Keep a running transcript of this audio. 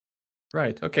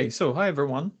Right. Okay. So, hi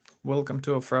everyone. Welcome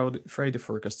to our Friday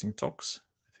forecasting talks.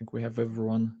 I think we have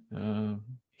everyone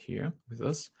here with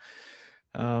us.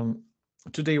 Um,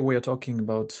 Today we are talking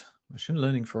about machine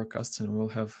learning forecasts, and we'll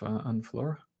have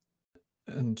Anne-Flore,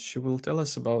 and she will tell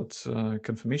us about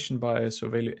confirmation bias or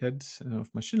value add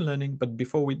of machine learning. But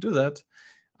before we do that,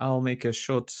 I'll make a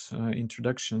short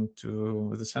introduction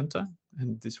to the center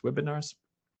and these webinars.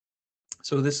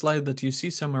 So this slide that you see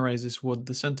summarizes what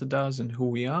the center does and who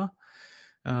we are.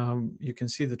 You can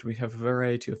see that we have a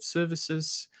variety of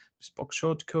services, bespoke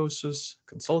short courses,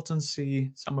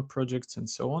 consultancy, summer projects, and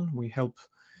so on. We help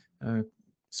uh,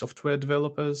 software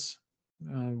developers.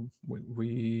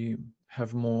 We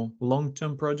have more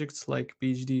long-term projects like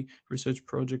PhD research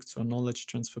projects or knowledge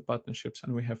transfer partnerships,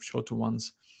 and we have shorter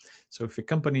ones. So if a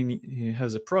company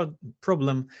has a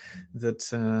problem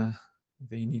that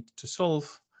they need to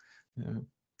solve, uh,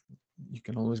 you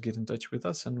can always get in touch with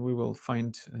us and we will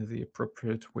find the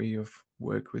appropriate way of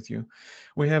work with you.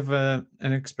 We have an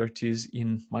expertise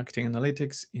in marketing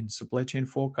analytics, in supply chain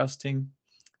forecasting,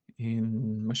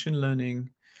 in machine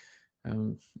learning,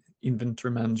 um,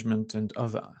 inventory management, and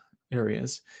other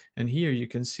areas. And here you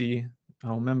can see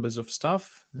our members of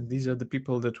staff. These are the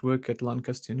people that work at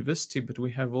Lancaster University, but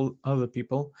we have all other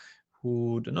people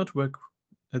who do not work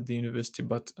at the university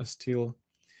but are still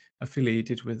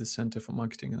affiliated with the Center for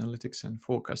Marketing Analytics and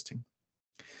Forecasting.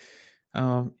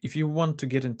 If you want to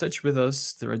get in touch with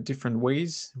us, there are different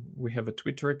ways. We have a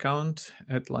Twitter account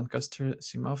at Lancaster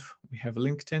CMAF. We have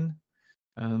LinkedIn,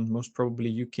 and most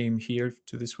probably you came here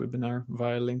to this webinar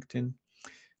via LinkedIn.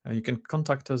 You can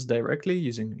contact us directly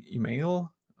using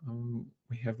email.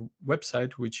 We have a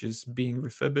website which is being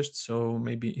refurbished, so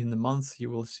maybe in a month you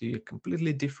will see a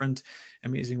completely different,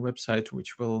 amazing website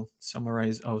which will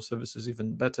summarize our services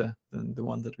even better than the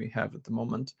one that we have at the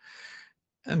moment.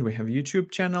 And we have a YouTube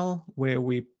channel where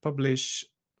we publish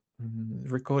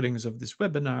recordings of these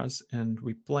webinars, and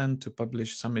we plan to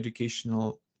publish some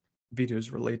educational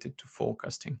videos related to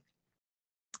forecasting.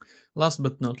 Last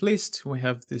but not least, we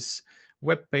have this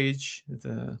web page,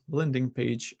 the landing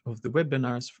page of the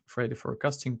webinars, Friday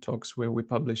Forecasting Talks, where we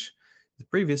publish the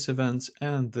previous events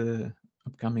and the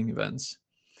upcoming events.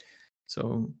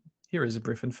 So here is a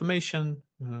brief information.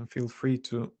 Feel free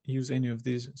to use any of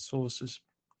these sources.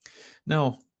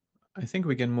 Now, I think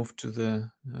we can move to the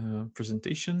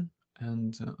presentation.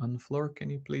 And Anne-Flore,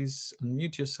 can you please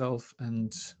unmute yourself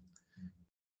and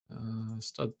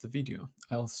start the video?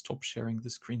 I'll stop sharing the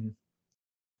screen.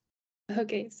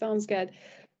 Okay, sounds good.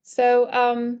 So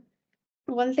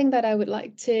one thing that I would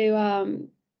like to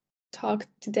talk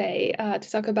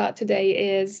about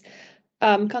today is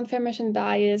confirmation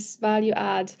bias, value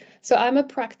add. So I'm a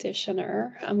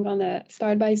practitioner. I'm gonna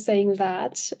start by saying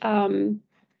that. I'll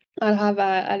have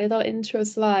a little intro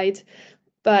slide,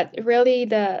 but really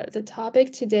the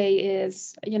topic today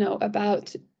is,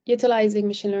 about utilizing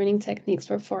machine learning techniques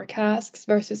for forecasts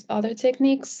versus other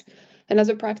techniques. And as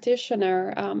a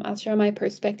practitioner, I'll share my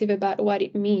perspective about what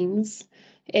it means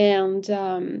and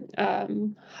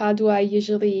how do I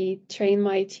usually train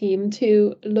my team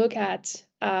to look at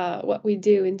what we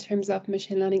do in terms of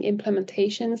machine learning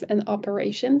implementations and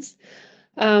operations.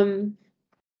 I'll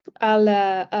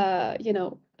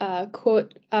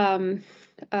quote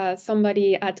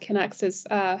somebody at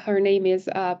Kourentzes. Her name is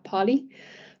Polly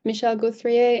Michelle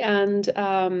Gauthrier,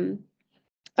 and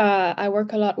I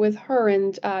work a lot with her,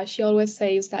 and she always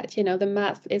says that the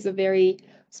math is a very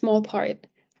small part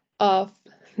of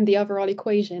the overall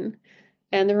equation,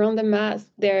 and around the math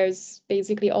there's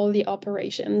basically all the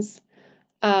operations,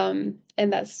 and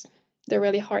that's the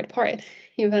really hard part.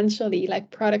 Eventually,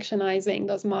 like productionizing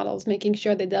those models, making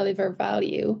sure they deliver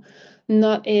value,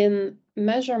 not in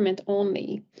measurement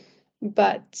only,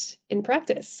 but in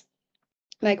practice,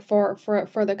 like for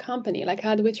the company. Like,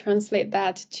 how do we translate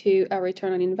that to a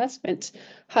return on investment?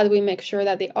 How do we make sure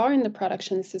that they are in the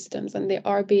production systems and they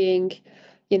are being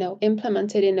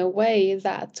implemented in a way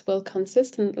that will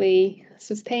consistently,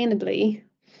 sustainably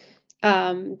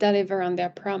deliver on their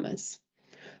promise?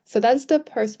 So that's the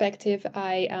perspective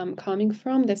I am coming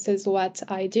from. This is what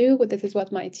I do. This is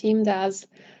what my team does.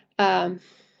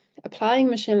 Applying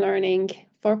machine learning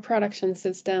for production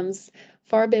systems,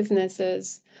 for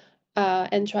businesses,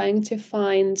 and trying to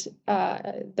find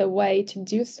the way to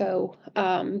do so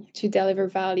to deliver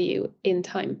value in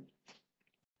time.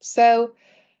 So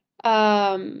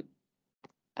I'll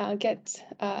get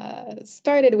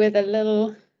started with a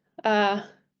little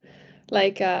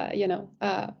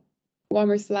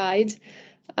warmer slide.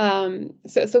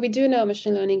 So we do know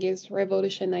machine learning is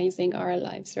revolutionizing our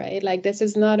lives, right? Like, this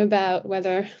is not about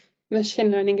whether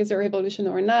machine learning is a revolution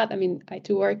or not. I mean, I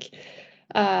do work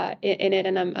in it,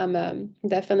 and I'm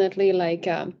definitely like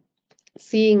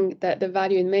seeing the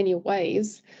value in many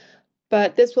ways.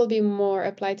 But this will be more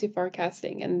applied to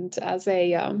forecasting. And as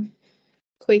a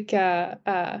quick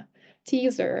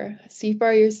teaser, see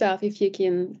for yourself if you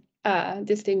can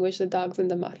distinguish the dogs and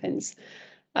the muffins.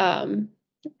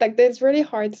 Like there's really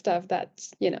hard stuff that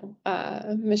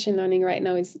machine learning right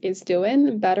now is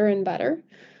doing better and better.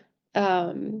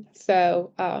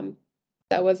 So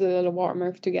that was a little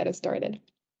warmer to get us started.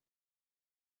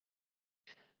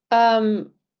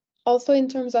 Also, in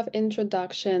terms of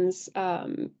introductions,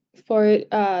 for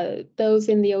those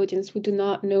in the audience who do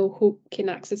not know who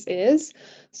Kourentzes is,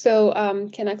 so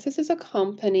Kourentzes is a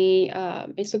company.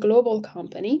 It's a global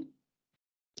company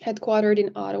headquartered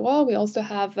in Ottawa. We also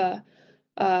have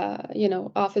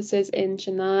offices in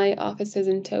Chennai, offices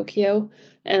in Tokyo,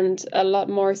 and a lot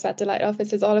more satellite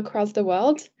offices all across the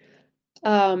world.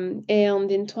 And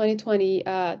in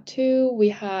 2022,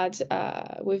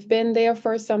 we've been there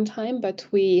for some time, but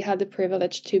we had the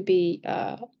privilege to be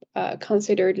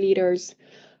considered leaders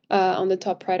on the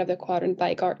top right of the quadrant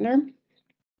by Gartner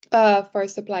for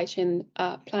supply chain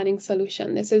planning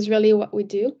solution. This is really what we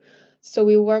do. So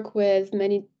we work with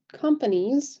many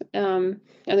companies and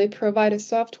we provide a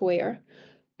software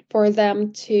for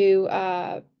them to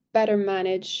better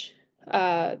manage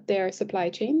their supply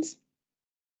chains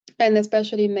and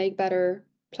especially make better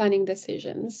planning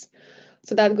decisions.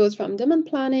 So that goes from demand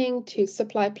planning to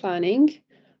supply planning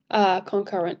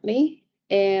concurrently.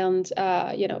 And,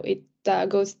 it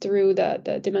goes through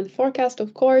the demand forecast,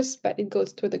 of course, but it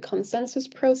goes through the consensus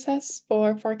process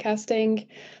for forecasting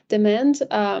demand.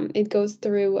 It goes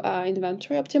through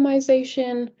inventory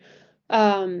optimization.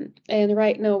 And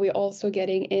right now we're also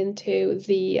getting into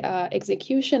the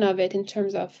execution of it in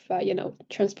terms of,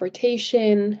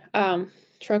 transportation,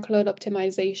 truckload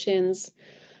optimizations.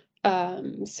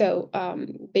 So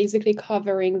basically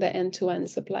covering the end-to-end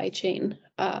supply chain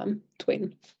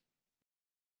twin.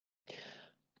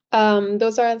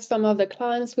 Those are some of the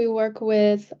clients we work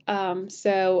with. This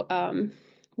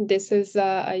is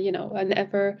an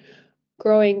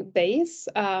ever-growing base.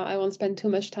 I won't spend too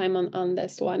much time on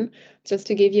this one, just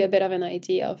to give you a bit of an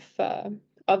idea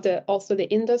of the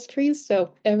industries.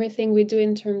 So everything we do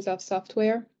in terms of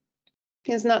software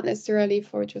is not necessarily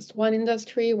for just one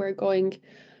industry. We're going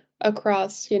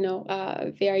across,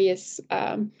 various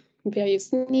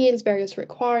needs, various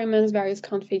requirements, various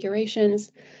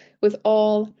configurations, with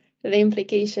all the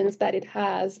implications that it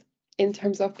has in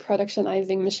terms of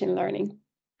productionizing machine learning.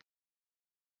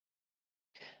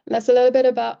 And that's a little bit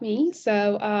about me.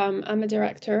 So I'm a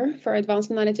director for Advanced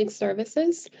Analytics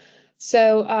Services.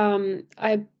 So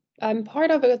I'm part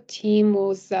of a team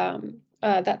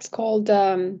that's called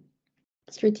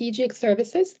Strategic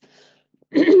Services.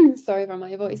 Sorry for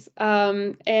my voice.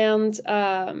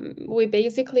 We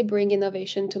basically bring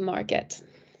innovation to market.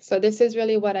 So this is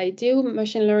really what I do.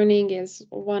 Machine learning is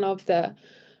one of the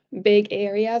big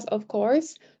areas, of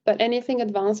course, but anything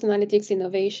advanced analytics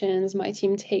innovations, my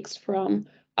team takes from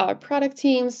our product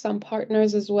teams, some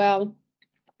partners as well,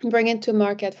 bring it to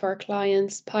market for our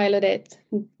clients, pilot it.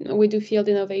 We do field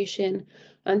innovation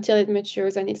until it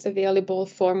matures and it's available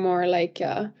for more like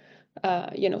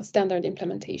standard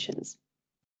implementations.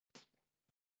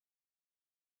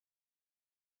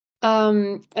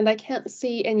 And I can't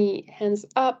see any hands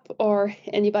up or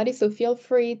anybody, so feel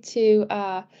free to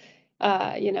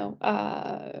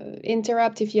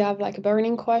interrupt if you have like a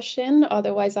burning question.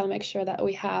 Otherwise, I'll make sure that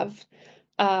we have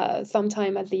some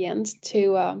time at the end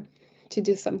to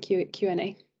do some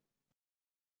Q&A.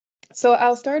 So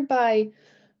I'll start by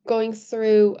going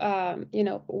through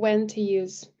when to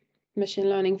use machine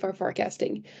learning for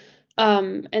forecasting.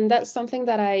 And that's something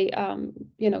that I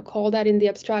call that in the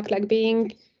abstract, like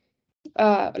being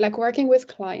like working with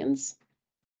clients.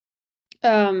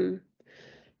 There's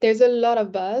a lot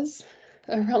of buzz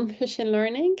around machine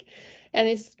learning, and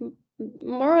it's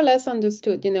more or less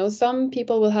understood. Some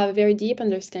people will have a very deep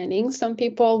understanding. Some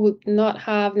people would not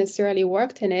have necessarily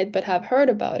worked in it, but have heard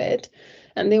about it,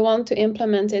 and they want to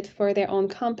implement it for their own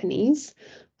companies.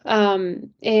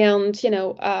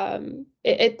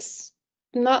 It's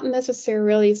not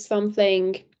necessarily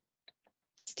something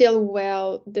still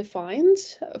well defined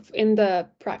in the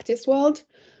practice world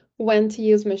when to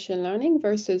use machine learning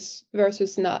versus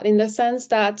not, in the sense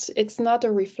that it's not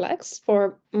a reflex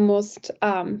for most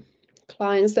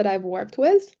clients that I've worked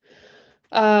with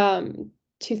to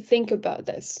think about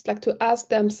this, like to ask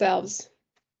themselves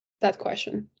that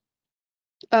question.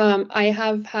 I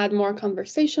have had more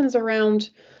conversations around,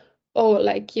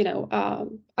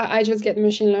 I just get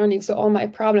machine learning, so all my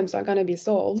problems are going to be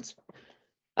solved.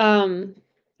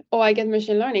 oh, I get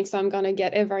machine learning, so I'm going to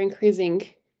get ever increasing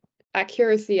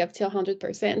accuracy up till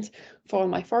 100% for all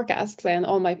my forecasts and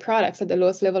all my products at the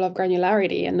lowest level of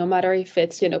granularity, and no matter if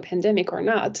it's, pandemic or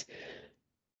not.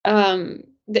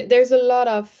 There's a lot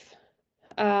of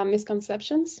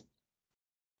misconceptions,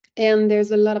 and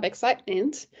there's a lot of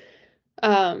excitement,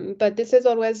 but this is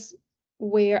always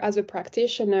where, as a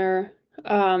practitioner,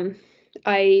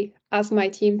 I ask my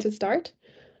team to start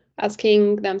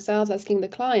asking themselves, asking the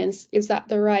clients, is that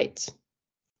the right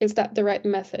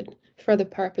method for the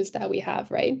purpose that we have,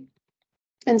 right?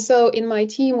 And so in my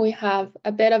team, we have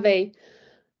a bit of a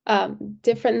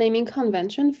different naming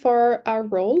convention for our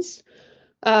roles.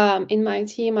 In my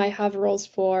team, I have roles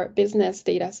for business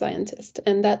data scientist,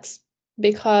 and that's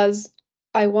because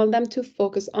I want them to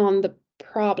focus on the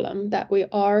problem that we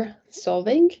are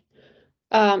solving,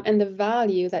 and the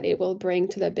value that it will bring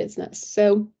to the business.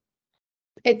 So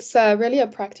it's really a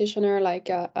practitioner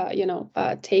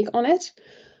take on it.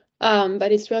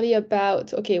 But it's really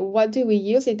about, okay, what do we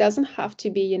use? It doesn't have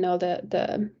to be,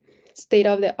 the state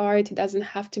of the art. It doesn't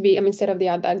have to be, state of the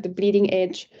art, like the bleeding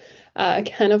edge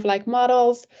kind of like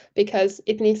models, because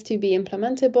it needs to be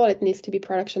implementable. It needs to be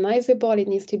productionizable. It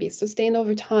needs to be sustained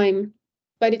over time,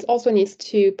 but it also needs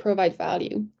to provide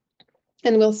value.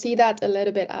 And we'll see that a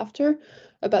little bit after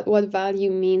about what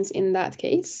value means in that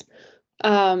case.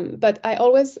 But I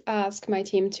always ask my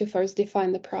team to first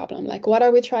define the problem. Like, what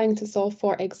are we trying to solve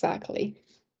for exactly?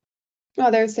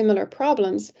 Are there similar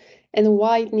problems, and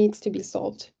why it needs to be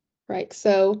solved, right?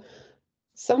 So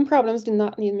some problems do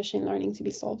not need machine learning to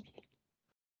be solved.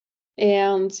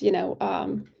 And,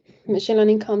 machine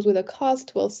learning comes with a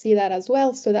cost. We'll see that as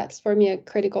well. So that's, for me, a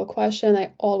critical question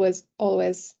I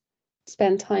always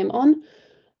spend time on.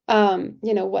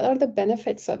 What are the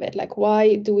benefits of it? Like,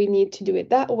 why do we need to do it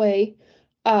that way?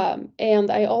 And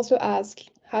I also ask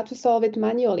how to solve it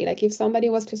manually. Like, if somebody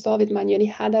was to solve it manually,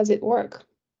 how does it work?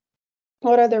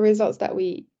 What are the results that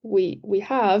we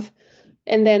have?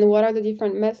 And then what are the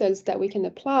different methods that we can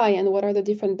apply, and what are the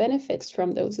different benefits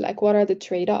from those? Like, what are the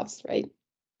trade-offs, right?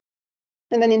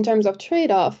 And then in terms of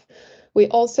trade-off, we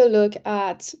also look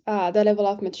at the level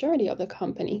of maturity of the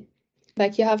company.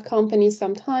 Like, you have companies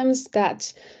sometimes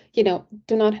that, do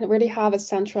not really have a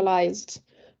centralized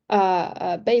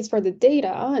base for the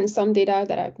data, and some data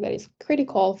that is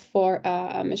critical for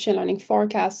a machine learning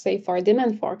forecast, say for a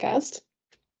demand forecast.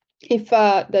 If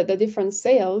the different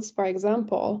sales, for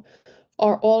example,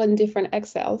 are all in different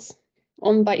Excels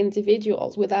owned by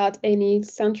individuals without any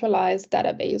centralized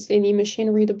database, any machine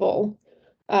readable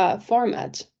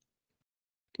format,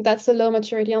 that's a low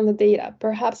maturity on the data.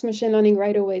 Perhaps machine learning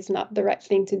right away is not the right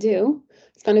thing to do.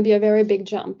 It's going to be a very big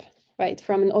jump, right,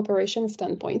 from an operation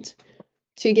standpoint,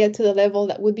 to get to the level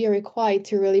that would be required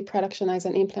to really productionize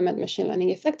and implement machine learning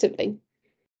effectively.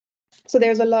 So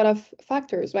there's a lot of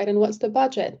factors, right? And what's the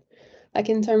budget? Like,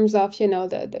 in terms of,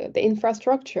 the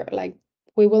infrastructure, like,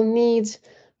 we will need,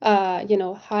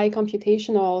 high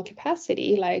computational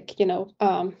capacity, like,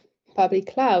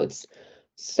 public clouds.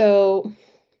 So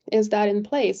is that in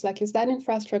place? Like, is that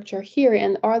infrastructure here?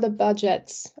 And are the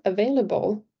budgets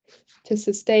available to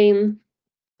sustain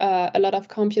a lot of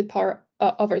compute power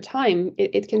over time?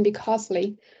 It can be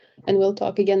costly, and we'll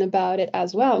talk again about it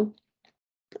as well.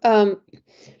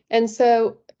 And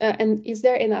so, and is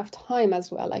there enough time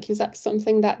as well? Like, is that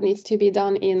something that needs to be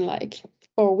done in like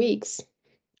 4 weeks?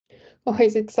 Or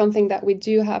is it something that we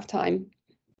do have time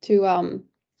to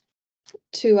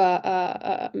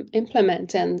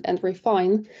implement and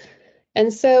refine?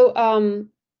 And so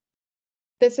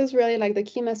this is really like the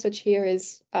key message here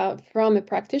is from a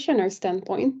practitioner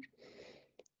standpoint,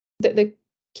 the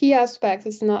key aspect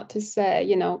is not to say,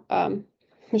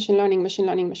 machine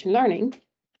learning,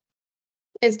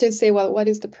 is to say, well, what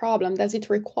is the problem? Does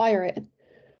it require it?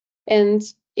 And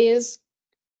is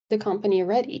the company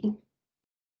ready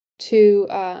to,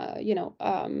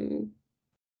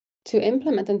 to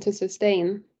implement and to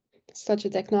sustain such a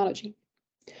technology?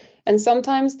 And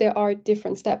sometimes there are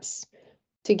different steps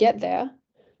to get there.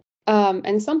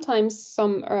 And sometimes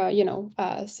some,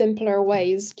 simpler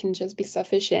ways can just be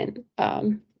sufficient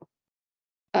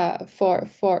for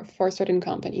certain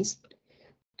companies.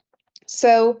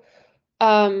 So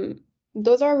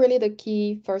those are really the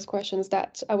key first questions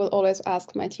that I will always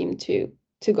ask my team to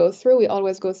go through. We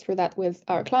always go through that with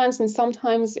our clients, and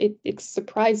sometimes it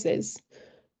surprises,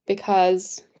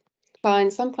 because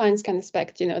some clients can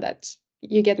expect, that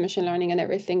you get machine learning and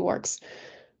everything works.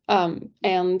 But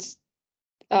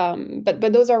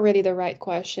those are really the right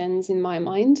questions in my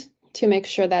mind to make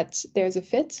sure that there's a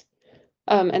fit,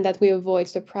 and that we avoid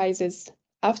surprises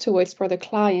afterwards for the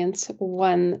client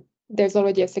when there's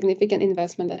already a significant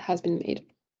investment that has been made.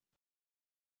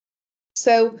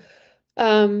 So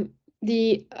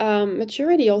the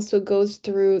maturity also goes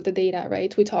through the data,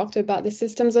 right? We talked about the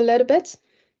systems a little bit,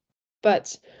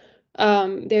 but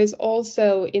there's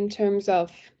also in terms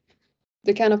of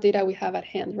the kind of data we have at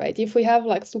hand, right? If we have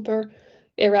like super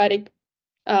erratic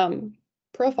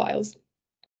profiles,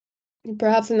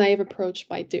 perhaps a naive approach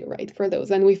might do, right, for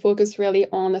those. And we focus really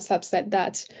on a subset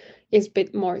that is a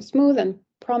bit more smooth and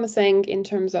promising in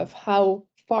terms of how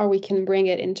far we can bring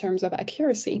it in terms of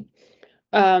accuracy.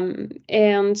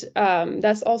 That's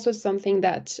also something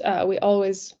that we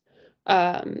always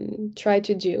try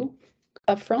to do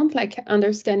upfront, like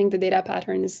understanding the data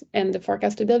patterns and the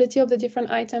forecastability of the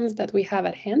different items that we have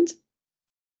at hand.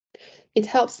 It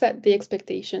helps set the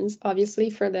expectations, obviously,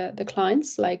 for the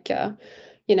clients, like,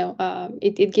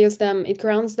 it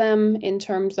grounds them in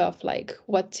terms of like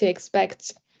what to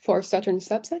expect for certain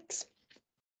subsets.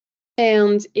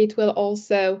 And it will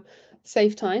also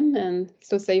save time and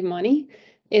so save money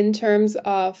in terms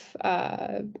of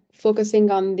focusing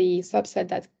on the subset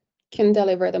that can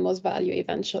deliver the most value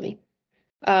eventually.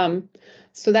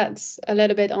 So that's a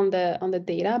little bit on the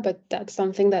data, but that's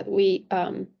something that we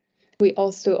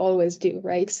also always do,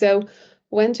 right? So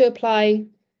when to apply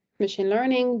machine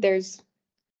learning, there's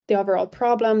the overall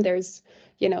problem, there's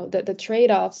the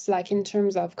trade-offs, like in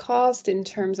terms of cost, in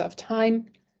terms of time,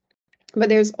 but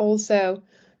there's also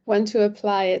when to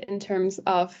apply it in terms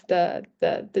of the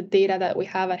data that we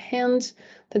have at hand,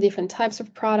 the different types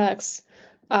of products,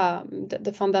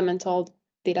 the fundamental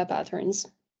data patterns.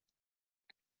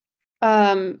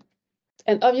 And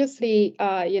obviously,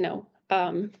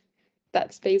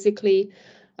 that's basically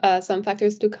some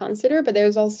factors to consider, but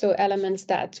there's also elements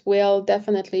that will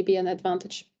definitely be an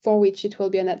advantage, for which it will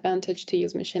be an advantage to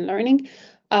use machine learning.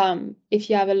 If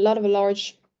you have a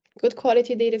large, good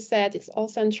quality data set, it's all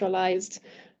centralized,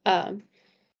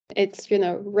 it's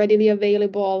readily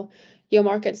available, your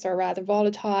markets are rather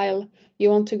volatile, you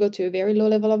want to go to a very low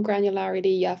level of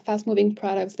granularity, you have fast-moving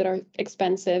products that are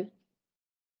expensive.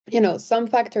 Some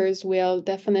factors will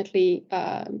definitely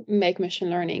make machine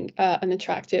learning an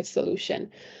attractive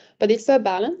solution, but it's a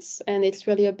balance, and it's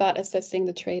really about assessing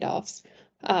the trade-offs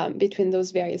between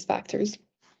those various factors.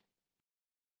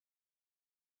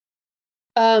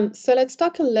 So let's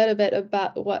talk a little bit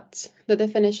about what the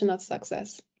definition of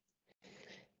success.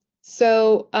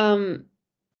 So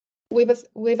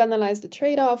we've analyzed the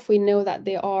trade-off. We know that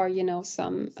there are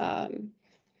some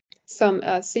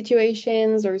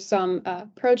situations or some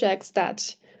projects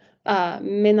that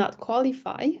may not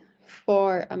qualify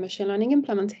for a machine learning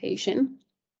implementation.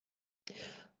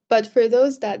 But for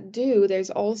those that do, there's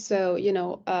also,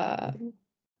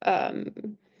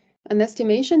 an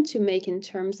estimation to make in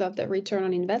terms of the return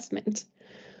on investment.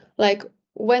 Like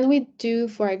when we do,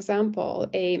 for example,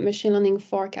 a machine learning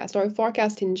forecast or a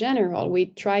forecast in general, we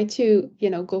try to,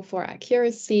 go for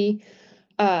accuracy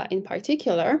in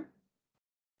particular.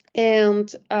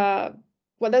 And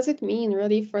what does it mean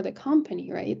really for the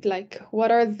company, right? Like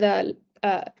what are the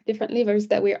different levers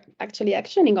that we're actually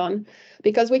actioning on?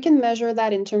 Because we can measure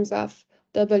that in terms of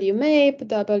WMAP,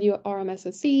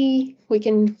 WRMSSE. We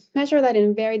can measure that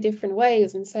in very different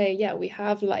ways and say, yeah, we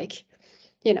have 5%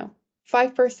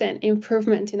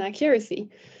 improvement in accuracy.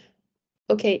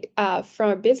 Okay, from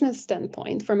a business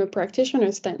standpoint, from a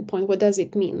practitioner standpoint, what does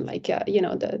it mean? Like,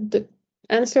 the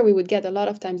answer we would get a lot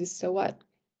of times is, so what?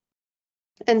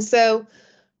 And so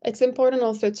it's important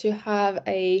also to have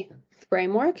a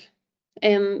framework,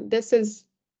 and this is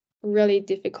really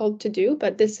difficult to do,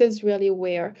 but this is really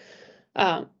where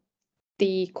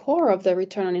the core of the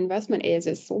return on investment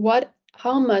is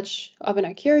how much of an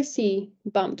accuracy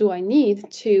bump do I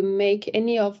need to make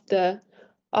any of the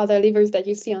other levers that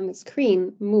you see on the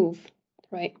screen move,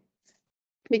 right?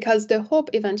 Because the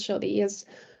hope eventually is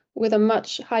with a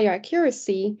much higher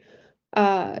accuracy,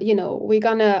 we're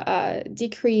gonna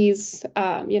decrease,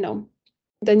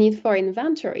 the need for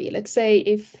inventory. Let's say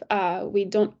if we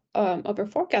don't over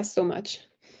forecast so much,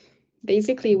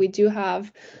 basically we do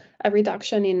have a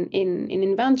reduction in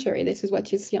inventory. This is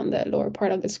what you see on the lower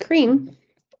part of the screen,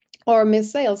 or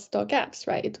missed sales, stock gaps,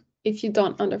 right? If you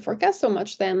don't under forecast so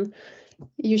much, then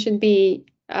you should be,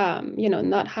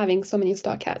 not having so many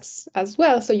stock gaps as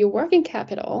well. So your working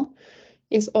capital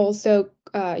is also,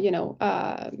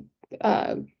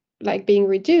 like being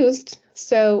reduced.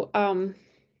 So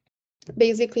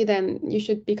basically then you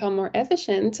should become more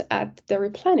efficient at the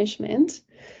replenishment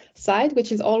side,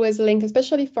 which is always linked,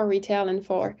 especially for retail and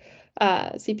for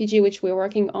CPG, which we're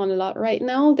working on a lot right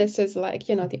now. This is like,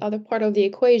 the other part of the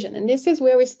equation. And this is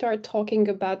where we start talking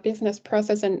about business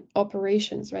process and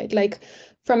operations, right? Like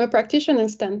from a practitioner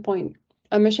standpoint,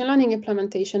 a machine learning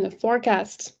implementation, a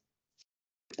forecast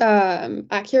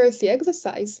accuracy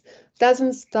exercise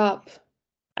doesn't stop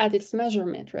at its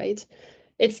measurement, right?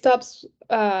 It stops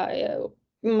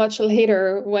much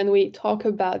later when we talk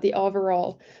about the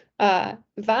overall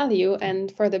value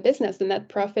and for the business, the net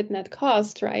profit, net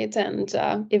cost, right? And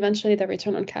eventually the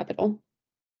return on capital.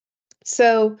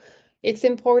 So it's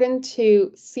important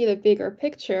to see the bigger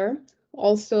picture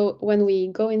also when we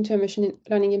go into a machine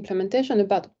learning implementation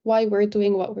about why we're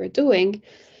doing what we're doing,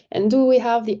 and do we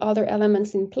have the other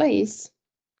elements in place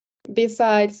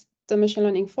besides the machine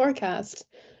learning forecast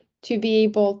to be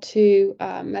able to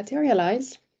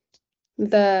materialize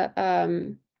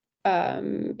the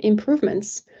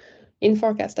improvements in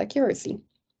forecast accuracy.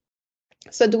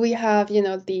 So do we have,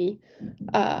 the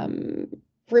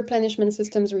replenishment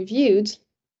systems reviewed?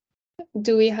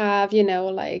 Do we have,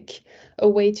 like a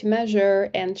way to measure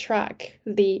and track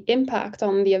the impact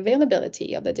on the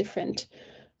availability of the different,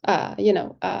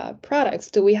 products?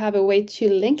 Do we have a way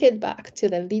to link it back to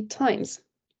the lead times?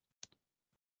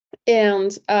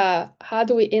 And how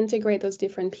do we integrate those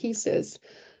different pieces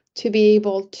to be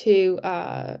able to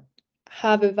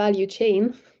have a value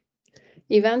chain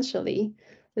eventually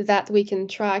that we can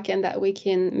track and that we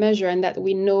can measure, and that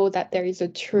we know that there is a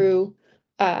true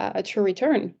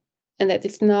return, and that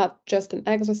it's not just an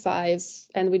exercise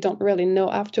and we don't really know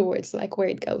afterwards like where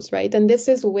it goes, right? And this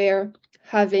is where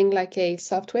having like a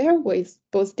software with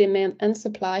both demand and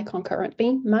supply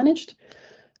concurrently managed,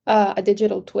 a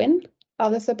digital twin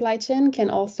of the supply chain, can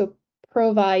also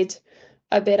provide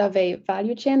a bit of a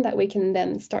value chain that we can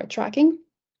then start tracking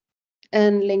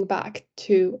and link back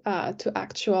to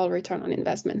actual return on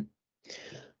investment.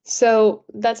 So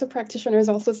that's a practitioner's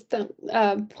also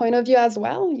point of view as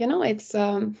well.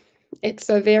 It's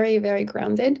a very, very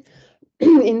grounded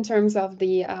in terms of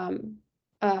the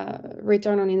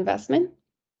return on investment,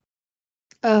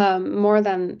 more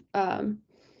than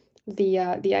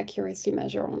the accuracy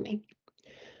measure only.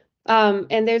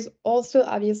 And there's also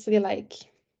obviously, like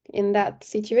in that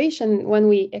situation, when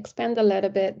we expand a little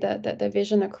bit the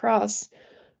vision across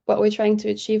what we're trying to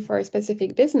achieve for a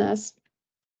specific business,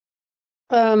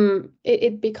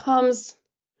 it becomes,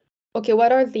 okay,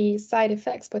 what are the side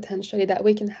effects potentially that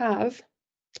we can have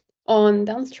on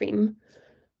downstream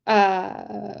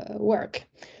work?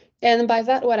 And by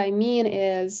that, what I mean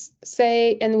is,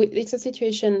 say, and it's a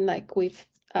situation like we've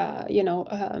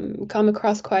come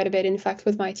across quite a bit, in fact,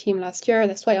 with my team last year.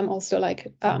 That's why I'm also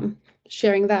like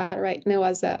sharing that right now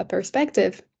as a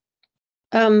perspective.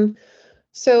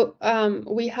 So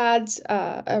we had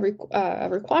a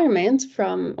requirement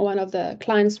from one of the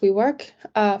clients we work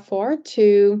for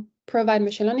to provide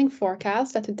machine learning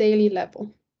forecast at a daily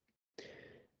level.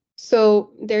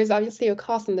 So there's obviously a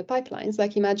cost in the pipelines.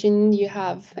 Like imagine you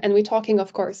have, and we're talking,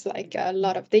 of course, like a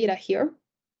lot of data here.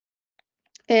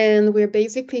 And we're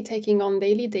basically taking on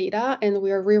daily data and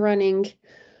we're rerunning,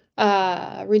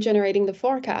 regenerating the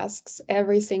forecasts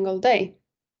every single day.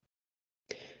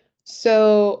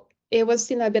 So it was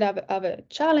seen a bit of a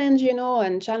challenge,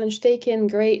 and challenge taken,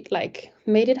 great, like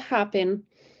made it happen.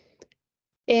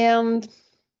 And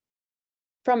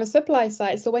from a supply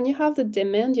side, so when you have the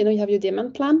demand, you have your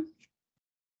demand plan,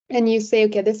 and you say,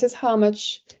 okay, this is how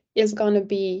much is going to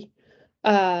be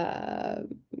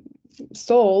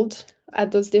sold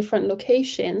at those different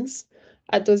locations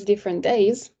at those different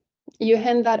days, you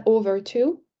hand that over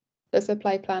to the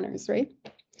supply planners, right?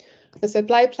 The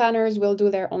supply planners will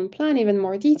do their own plan, even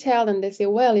more detailed, and they say,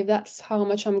 well, if that's how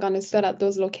much I'm going to sell at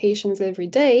those locations every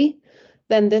day,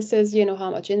 then this is, how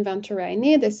much inventory I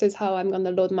need. This is how I'm going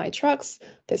to load my trucks.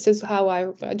 This is how I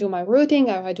do my routing,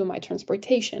 how I do my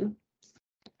transportation.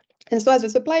 And so as a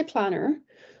supply planner,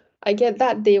 I get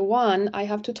that day one, I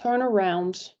have to turn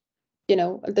around,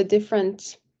 the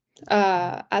different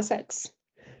assets,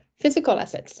 physical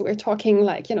assets. We're talking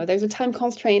like, there's a time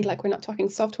constraint, like we're not talking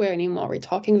software anymore. We're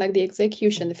talking like the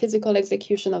execution, the physical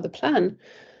execution of the plan.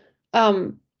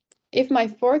 If my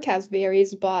forecast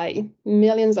varies by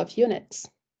millions of units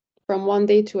from one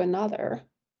day to another,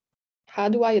 how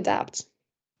do I adapt?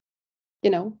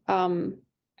 So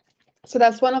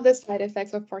that's one of the side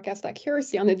effects of forecast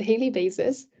accuracy on a daily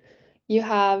basis. You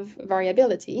have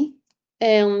variability,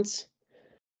 and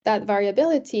that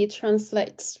variability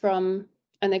translates from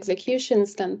an execution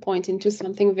standpoint into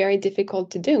something very difficult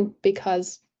to do,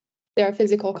 because there are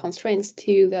physical constraints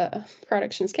to the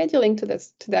production scheduling, to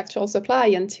the actual supply,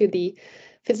 and to the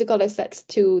physical assets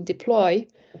to deploy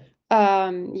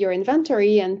your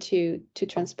inventory and to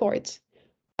transport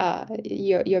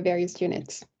your various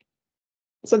units.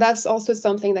 So that's also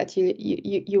something that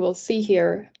you will see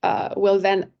here will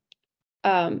then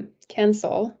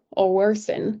cancel or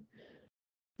worsen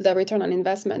the return on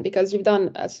investment, because you've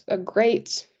done a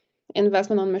great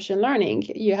investment on machine learning.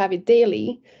 You have it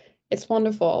daily. It's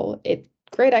wonderful. It's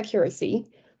great accuracy.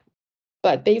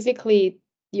 But basically,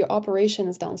 your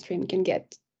operations downstream can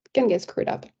get screwed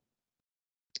up.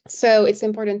 So it's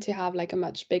important to have like a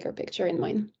much bigger picture in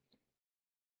mind.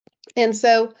 And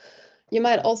so you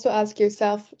might also ask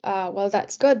yourself, well,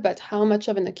 that's good, but how much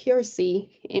of an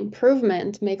accuracy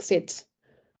improvement makes it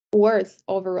worth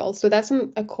overall? So that's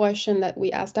a question that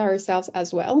we asked ourselves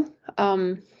as well.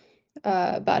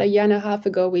 About a year and a half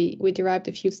ago, we derived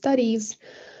a few studies,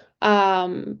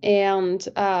 and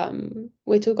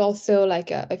we took also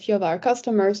like a few of our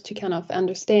customers to kind of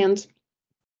understand,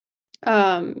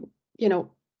 you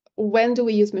know, when do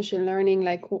we use machine learning?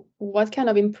 Like, what kind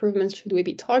of improvements should we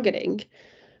be targeting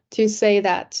to say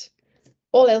that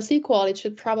all else equal, it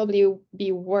should probably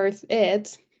be worth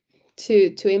it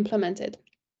to implement it?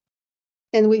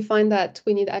 And we find that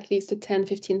we need at least a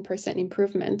 10-15%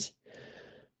 improvement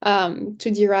to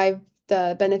derive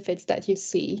the benefits that you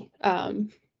see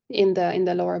in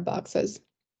the lower boxes.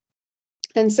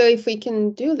 And so if we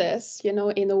can do this, you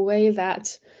know, in a way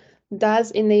that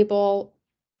does enable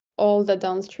all the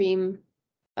downstream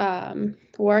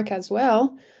work as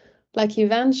well, like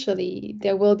eventually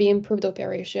there will be improved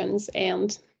operations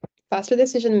and faster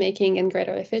decision making and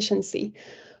greater efficiency.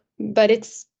 But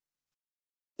it's,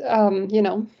 you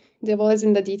know, the devil is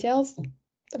in the details.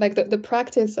 Like the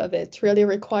practice of it really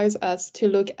requires us to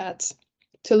look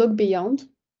beyond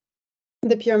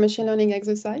the pure machine learning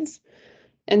exercise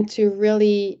and to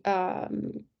really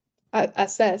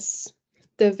assess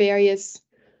the various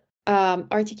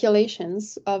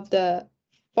articulations of the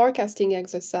forecasting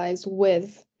exercise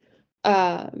with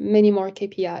many more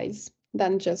KPIs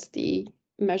than just the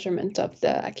measurement of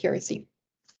the accuracy.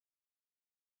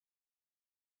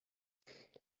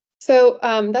 So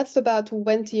that's about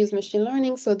when to use machine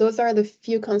learning. So those are the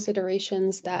few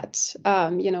considerations that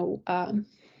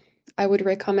I would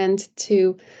recommend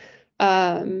to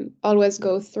always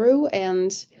go through,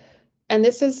 and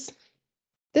this is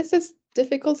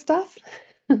difficult stuff.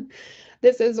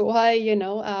 This is why, you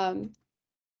know,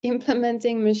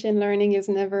 implementing machine learning is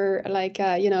never like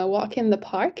a walk in the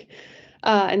park.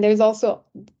 And there's also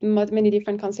many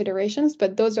different considerations,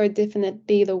 but those are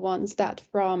definitely the ones that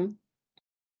from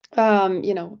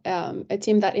a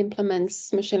team that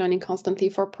implements machine learning constantly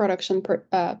for production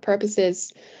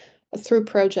purposes through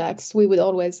projects, we would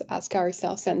always ask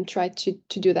ourselves and try to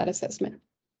do that assessment.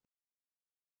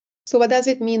 So what does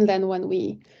it mean then when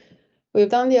we've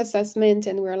done the assessment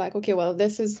and we're like, okay, well,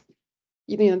 this is,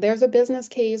 there's a business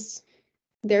case,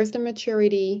 there's the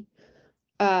maturity,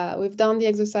 we've done the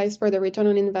exercise for the return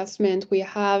on investment, we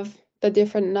have the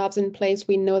different knobs in place,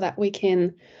 we know that we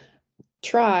can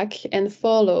track and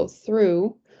follow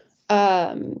through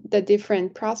the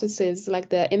different processes, like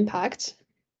the impact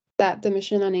that the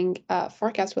machine learning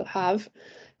forecast will have.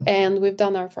 And we've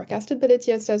done our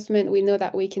forecastability assessment. We know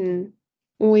that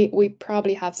we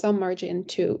probably have some margin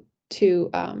to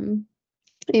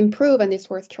improve, and it's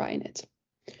worth trying it.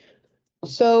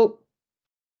 So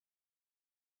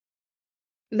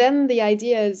then the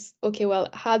idea is, okay, well,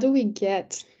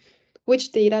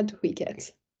 which data do we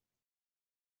get?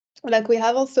 Like, we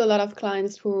have also a lot of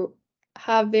clients who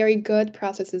have very good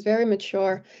processes, very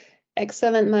mature,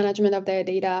 excellent management of their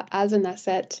data as an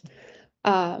asset.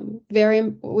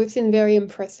 We've seen very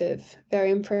impressive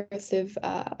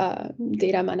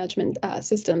data management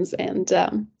systems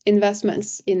and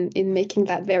investments in making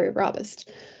that very robust.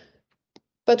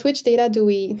 But which data do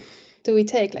we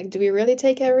take? Like, do we really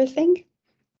take everything?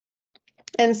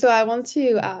 And so I want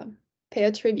to pay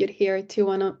a tribute here to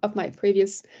one of my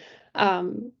previous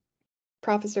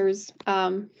professors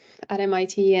at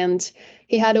MIT, and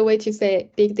he had a way to say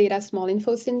big data, small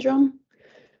info syndrome.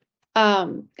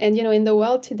 And in the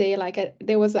world today, like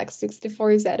there was like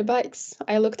 64 zettabytes.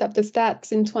 I looked up the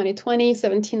stats in 2020,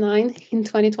 79. In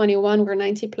 2021, we're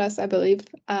 90 plus, I believe,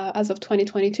 as of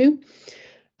 2022.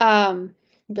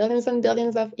 Billions and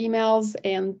billions of emails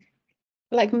and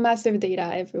like massive data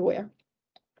everywhere.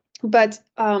 But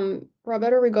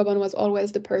Roberto Rigobon was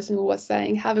always the person who was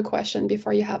saying, have a question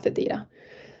before you have the data.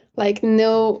 Like,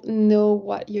 know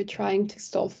what you're trying to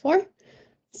solve for.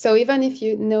 So even if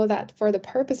you know that for the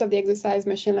purpose of the exercise,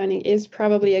 machine learning is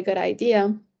probably a good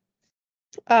idea,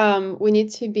 we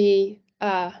need to be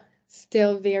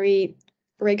still very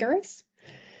rigorous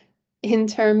in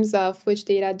terms of which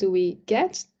data do we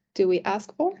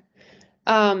ask for.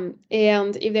 And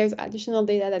if there's additional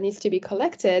data that needs to be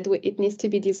collected, it needs to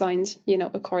be designed,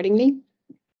 accordingly.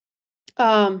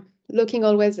 looking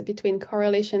always between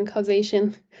correlation,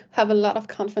 causation, have a lot of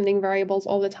confounding variables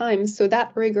all the time. So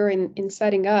that rigor in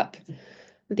setting up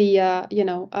the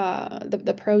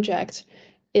the project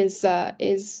is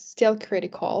still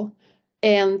critical,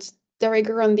 and the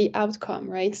rigor on the outcome,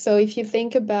 right? So if you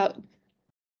think about,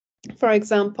 for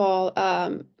example,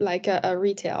 like a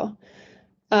retail,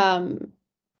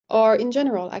 or in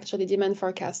general, actually demand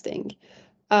forecasting,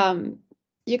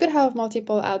 you could have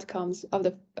multiple outcomes of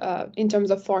the in terms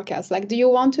of forecast. Like, do you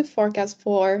want to forecast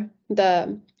for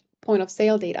the point of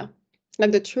sale data,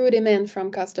 like the true demand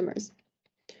from customers?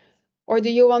 Or do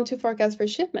you want to forecast for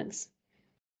shipments?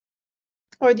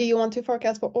 Or do you want to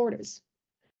forecast for orders?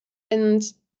 And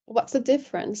what's the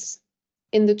difference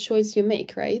in the choice you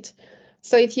make, right?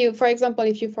 So if you, for example,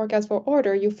 if you forecast for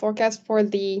order, you forecast for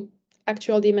the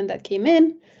actual demand that came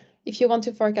in. If you want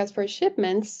to forecast for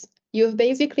shipments, you've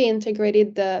basically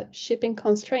integrated the shipping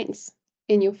constraints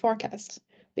in your forecast,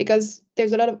 because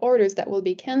there's a lot of orders that will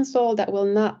be canceled, that will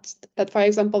not, that, for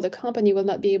example, the company will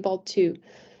not be able to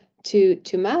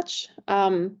match.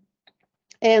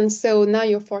 And so now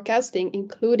you're forecasting,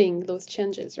 including those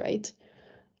changes, right?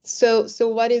 So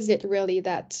what is it really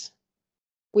that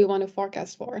we want to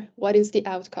forecast for? What is the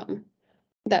outcome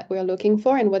that we're looking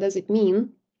for, and what does it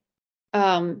mean?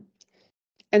 And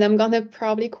I'm gonna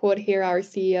probably quote here our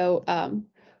CEO,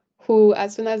 who,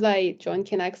 as soon as I joined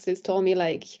Kourentzes, told me,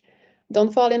 like,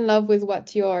 don't fall in love with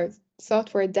what your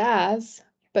software does,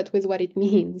 but with what it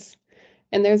means.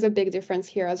 And there's a big difference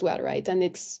here as well, right?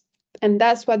 And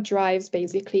that's what drives,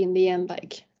 basically, in the end,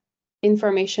 like,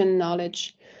 information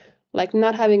knowledge, like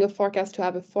not having a forecast to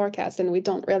have a forecast, and we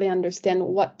don't really understand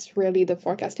what really the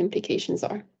forecast implications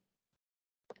are.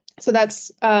 So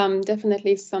that's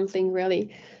definitely something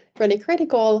really, really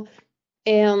critical.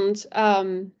 And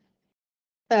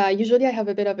usually I have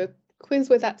a bit of a quiz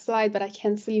with that slide, but I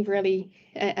can't see really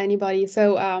anybody.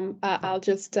 So I'll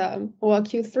just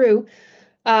walk you through.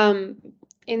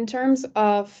 In terms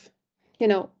of,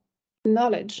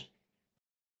 knowledge,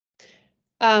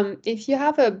 if you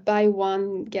have a buy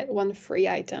one, get one free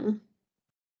item,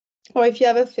 or if you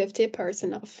have a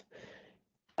 50% off,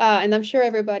 and I'm sure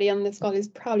everybody on this call is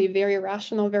probably very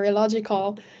rational, very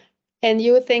logical, and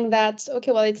you would think that,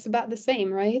 okay, well, it's about the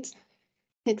same, right?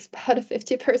 It's about a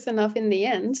 50% off in the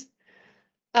end.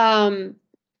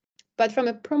 But from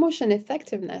a promotion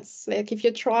effectiveness, like if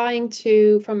you're trying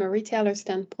to, from a retailer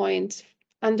standpoint,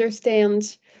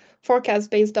 understand forecasts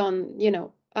based on,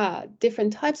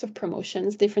 different types of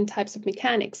promotions, different types of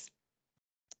mechanics,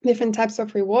 different types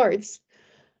of rewards,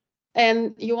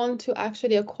 and you want to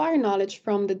actually acquire knowledge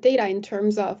from the data in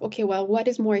terms of, okay, well, what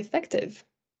is more effective?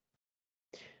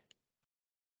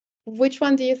 Which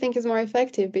one do you think is more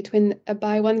effective between a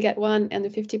buy one, get one and a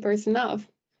 50% off?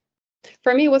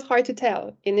 For me, it was hard to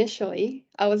tell initially.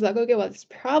 I was like, okay, well, it's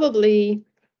probably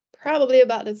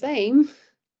about the same.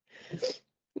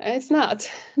 It's not.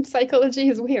 Psychology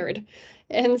is weird.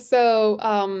 And so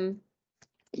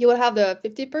you will have the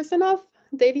 50% off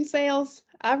daily sales,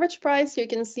 average price. You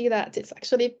can see that it's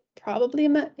actually probably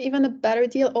even a better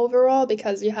deal overall,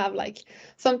 because you have, like,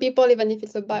 some people, even if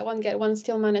it's a buy one, get one,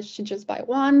 still manage to just buy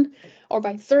one or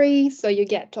buy three. So you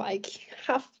get like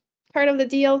half part of the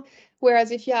deal.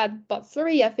 Whereas if you had bought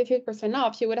three at 50%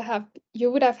 off, you would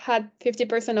have had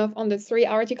 50% off on the 3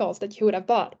 articles that you would have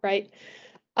bought, right?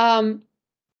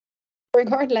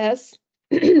 Regardless,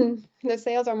 the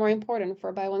sales are more important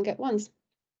for buy one, get ones.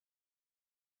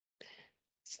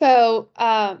 So,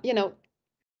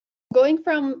 going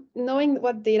from knowing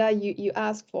what data you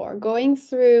ask for, going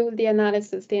through the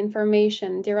analysis, the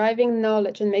information, deriving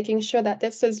knowledge, and making sure that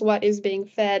this is what is being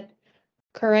fed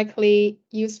correctly,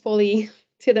 usefully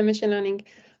to the machine learning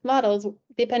models,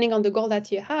 depending on the goal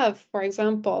that you have. For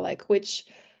example, like which,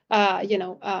 how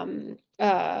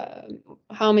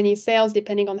many sales,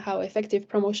 depending on how effective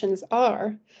promotions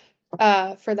are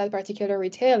for that particular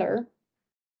retailer,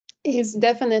 is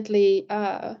definitely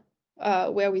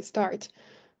where we start.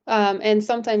 And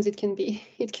sometimes it can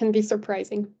be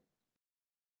surprising.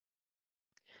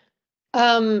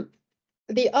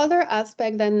 The other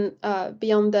aspect then,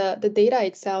 beyond the data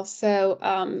itself,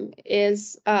 so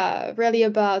is really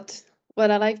about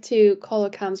what I like to call a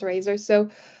comms razor. So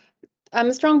I'm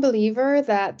a strong believer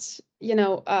that,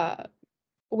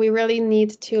 we really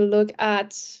need to look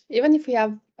at, even if we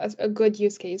have a good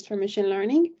use case for machine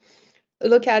learning,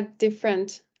 look at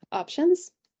different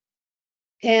options.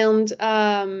 And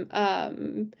I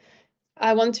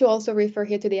want to also refer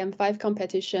here to the M5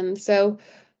 competition. So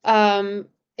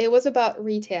it was about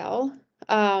retail,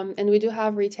 and we do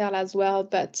have retail as well,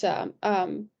 but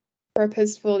for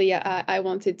purposefully, I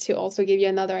wanted to also give you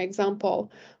another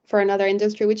example for another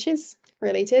industry, which is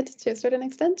related to a certain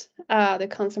extent, the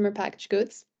consumer packaged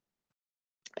goods.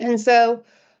 And so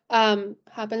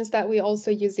happens that we're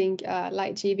also using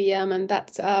light GBM, and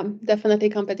that's definitely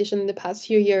competition in the past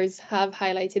few years have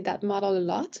highlighted that model a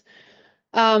lot.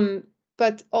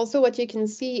 But also what you can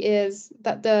see is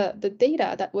that the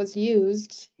data that was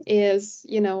used is,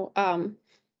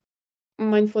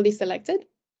 mindfully selected.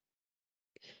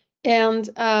 And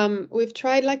we've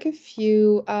tried like a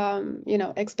few,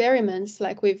 experiments,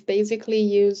 like we've basically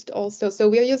used also, so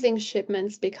we're using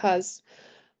shipments because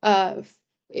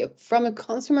from a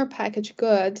consumer packaged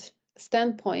good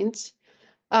standpoint,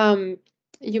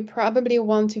 you probably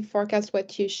want to forecast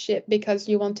what you ship because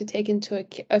you want to take into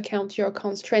account your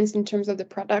constraints in terms of the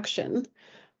production.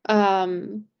 How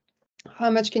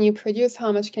much can you produce?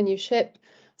 How much can you ship?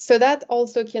 So that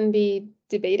also can be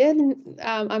debated.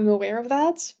 I'm aware of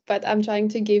that, but I'm trying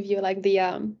to give you like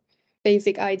the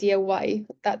basic idea why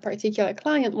that particular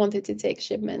client wanted to take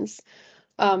shipments.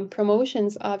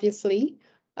 Promotions, obviously.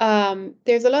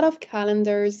 There's a lot of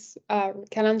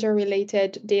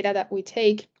calendar-related data that we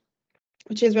take,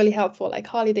 which is really helpful, like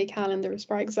holiday calendars,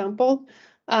 for example,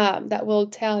 that will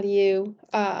tell you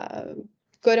a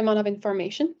good amount of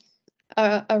information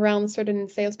around certain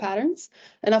sales patterns,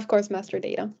 and of course, master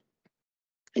data.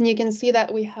 And you can see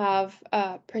that we have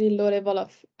a pretty low level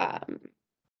of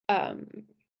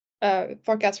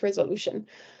forecast resolution.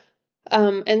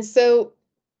 And so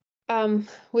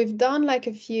we've done like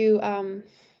a few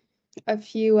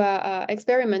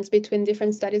experiments between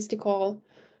different statistical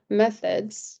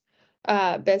methods,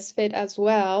 best fit as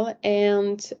well,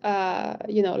 and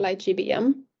light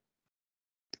GBM.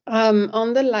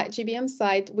 On the light GBM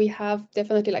side, we have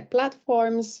definitely like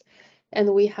platforms,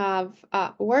 and we have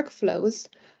workflows,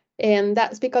 and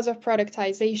that's because of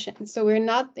productization. So we're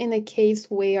not in a case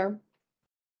where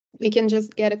we can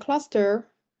just get a cluster,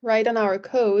 write on our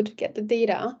code, get the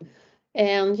data,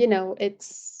 and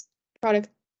it's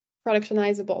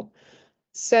productionizable.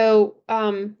 So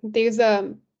there's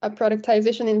a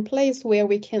productization in place where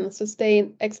we can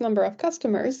sustain X number of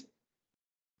customers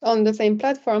on the same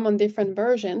platform on different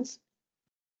versions.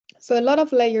 So a lot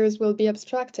of layers will be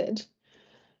abstracted.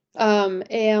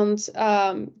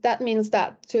 That means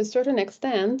that to a certain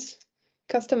extent,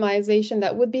 customization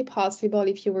that would be possible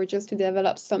if you were just to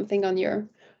develop something on your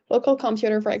local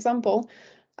computer, for example,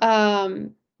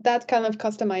 that kind of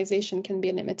customization can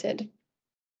be limited.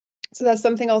 So that's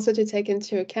something also to take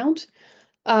into account.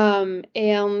 Something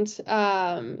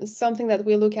that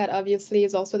we look at, obviously,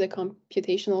 is also the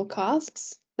computational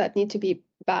costs that need to be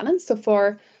balanced. So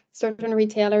for certain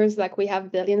retailers, like we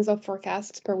have billions of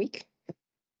forecasts per week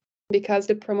because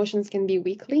the promotions can be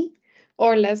weekly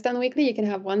or less than weekly. You can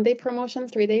have 1-day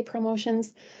promotions, 3-day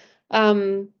promotions.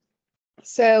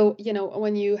 So,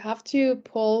 when you have to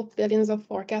pull billions of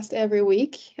forecasts every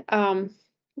week,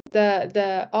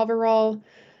 the overall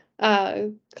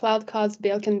cloud cost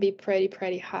bill can be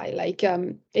pretty high. Like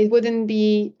it wouldn't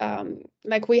be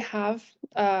like we have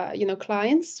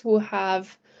clients who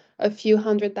have a few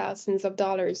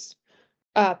 $100,000s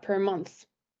per month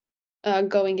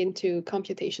going into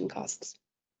computation costs.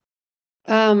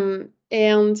 We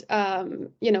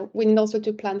need also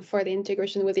to plan for the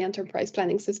integration with the enterprise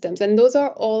planning systems, and those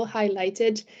are all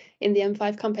highlighted in the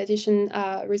M5 competition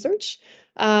research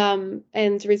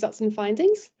and results and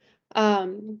findings.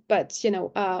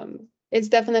 It's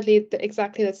definitely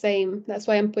exactly the same. That's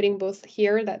why I'm putting both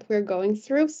here that we're going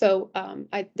through. So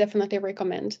I definitely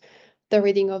recommend the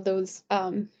reading of those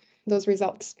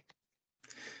results.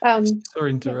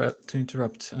 Sorry to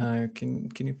interrupt. Can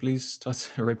you please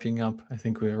start wrapping up? I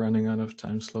think we're running out of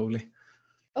time slowly.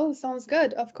 Oh, sounds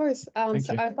good. Of course. Thank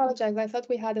So you. I apologize. I thought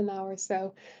we had an hour,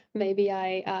 so maybe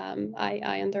I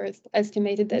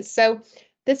underestimated this. So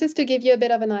this is to give you a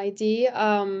bit of an idea.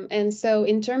 And so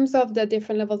in terms of the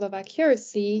different levels of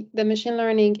accuracy, the machine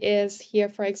learning is here,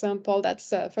 for example,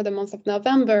 that's for the month of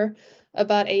November,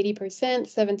 about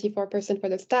 80%, 74% for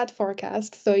the stat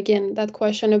forecast. So again, that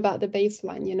question about the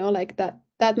baseline, like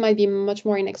that might be much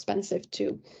more inexpensive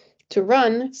to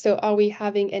run. So are we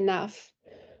having enough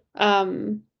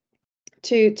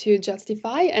to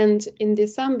justify? And in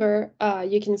December,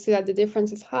 you can see that the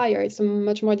difference is higher. It's a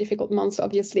much more difficult month,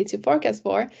 obviously, to forecast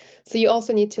for. So you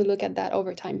also need to look at that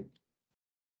over time.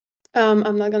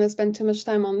 I'm not going to spend too much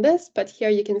time on this, but here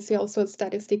you can see also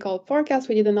statistical forecast.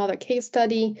 We did another case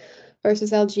study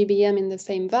versus LGBM in the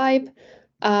same vibe.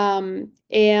 And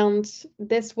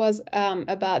this was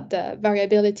about the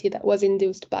variability that was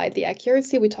induced by the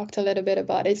accuracy. We talked a little bit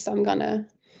about it, so I'm going to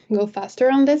go faster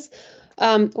on this.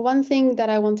 One thing that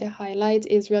I want to highlight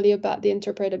is really about the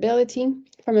interpretability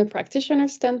from a practitioner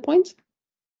standpoint.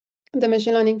 The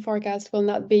machine learning forecast will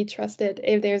not be trusted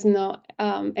if there's no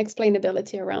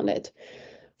explainability around it.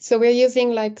 So we're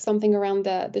using like something around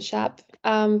the SHAP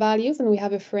values, and we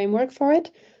have a framework for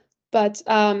it. But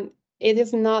it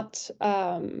is not,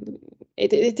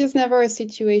 it is never a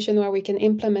situation where we can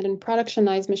implement and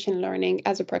productionize machine learning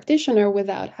as a practitioner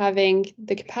without having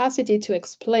the capacity to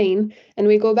explain. And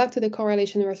we go back to the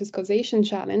correlation versus causation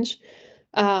challenge.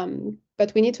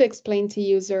 But we need to explain to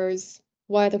users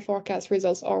why the forecast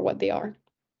results are what they are.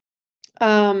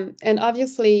 And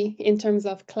obviously, in terms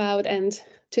of cloud and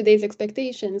today's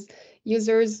expectations,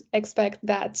 users expect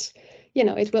that, you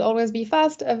know, it will always be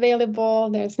fast, available,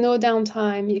 there's no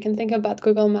downtime. You can think about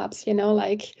Google Maps, you know,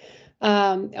 like,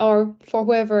 or for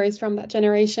whoever is from that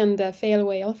generation, the fail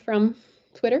whale from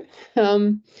Twitter.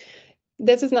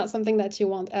 This is not something that you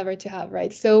want ever to have,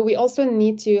 right? So we also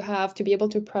need to be able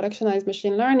to productionize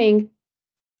machine learning,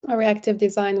 a reactive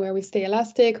design where we stay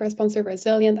elastic, responsive,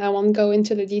 resilient. I won't go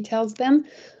into the details then,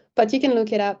 but you can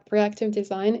look it up. Reactive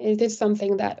design, it is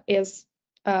something that is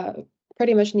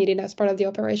pretty much needed as part of the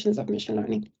operations of machine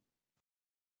learning.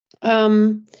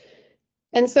 And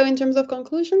so in terms of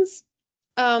conclusions,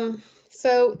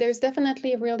 so there's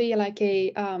definitely really like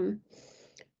a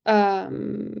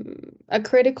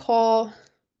critical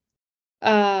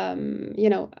you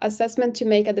know, assessment to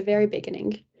make at the very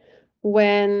beginning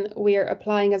when we are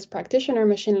applying as a practitioner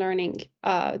machine learning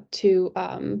to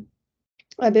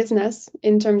a business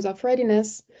in terms of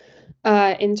readiness,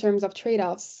 in terms of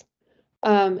trade-offs.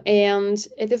 And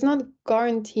it is not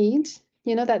guaranteed,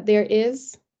 you know, that there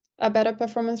is a better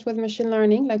performance with machine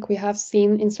learning, like we have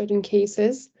seen in certain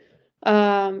cases,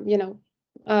 you know,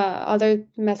 other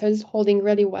methods holding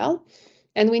really well.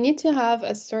 And we need to have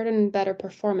a certain better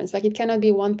performance. Like it cannot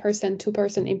be 1%,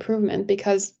 2% improvement,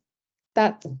 because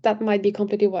that might be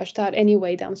completely washed out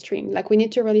anyway downstream. Like we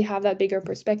need to really have that bigger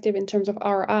perspective in terms of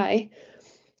ROI.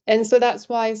 And so that's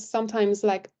why sometimes,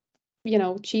 like, you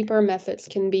know, cheaper methods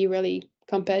can be really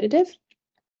competitive.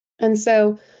 And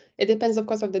so it depends, of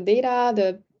course, of the data,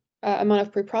 the amount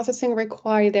of pre-processing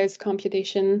required. There's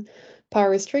computation power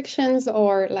restrictions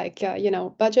or like, you know,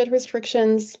 budget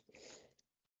restrictions.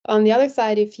 On the other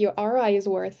side, if your ROI is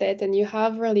worth it and you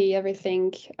have really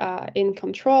everything in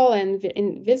control and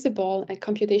invisible, and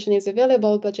computation is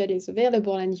available, budget is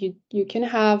available, and you can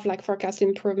have like forecast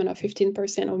improvement of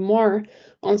 15% or more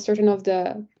on certain of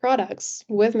the products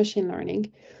with machine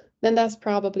learning, then that's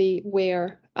probably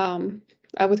where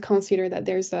I would consider that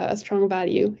there's a strong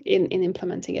value in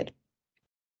implementing it.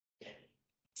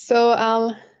 So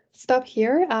I'll stop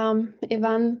here.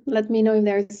 Ivan, let me know if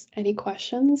there's any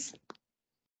questions.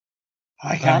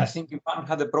 I can. I think Ivan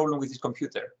had a problem with his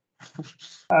computer.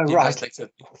 Right.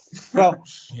 Well,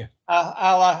 yeah.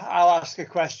 I'll ask a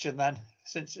question then,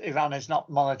 since Ivan is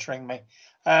not monitoring me.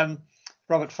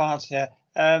 Robert Farnes here.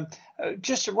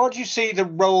 Just what do you see the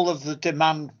role of the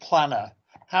demand planner?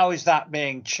 How is that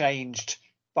being changed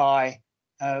by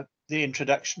the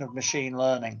introduction of machine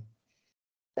learning?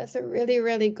 That's a really,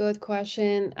 really good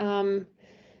question.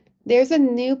 There's a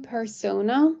new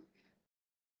persona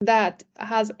that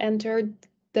has entered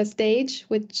the stage,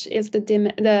 which is the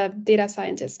data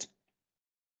scientist.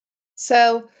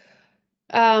 So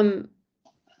the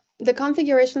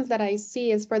configurations that I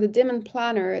see is for the demand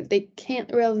planner, they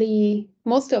can't really,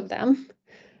 most of them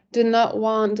do not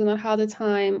have the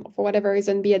time, for whatever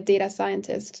reason, be a data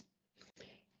scientist.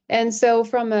 And so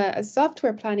from a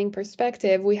software planning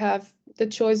perspective, we have the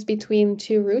choice between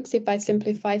two routes, if I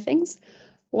simplify things.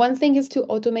 One thing is to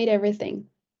automate everything.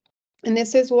 And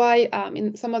this is why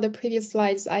in some of the previous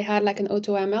slides, I had like an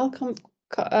AutoML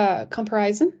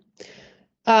comparison,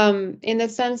 in the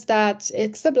sense that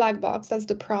it's a black box. That's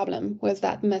the problem with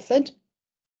that method,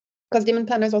 because demand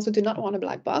planners also do not want a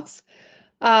black box,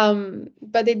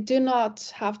 but they do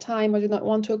not have time or do not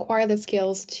want to acquire the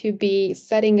skills to be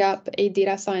setting up a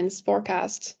data science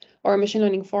forecast or a machine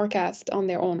learning forecast on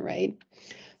their own, right?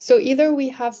 So either we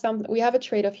have a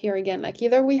trade-off here again, like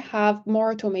either we have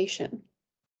more automation,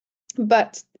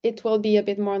 but it will be a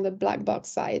bit more on the black box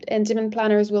side, and demand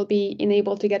planners will be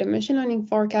enabled to get a machine learning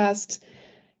forecast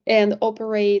and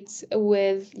operate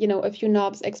with, you know, a few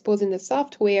knobs exposed in the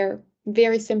software,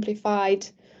 very simplified,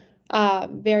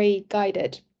 very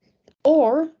guided.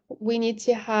 Or we need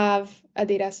to have a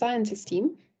data scientist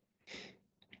team.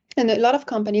 And a lot of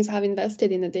companies have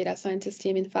invested in a data scientist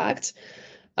team, in fact,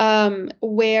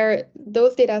 where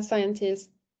those data scientists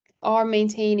are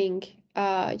maintaining,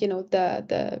 you know,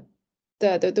 the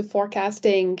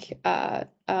forecasting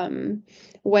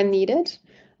when needed.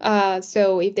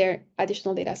 So if there are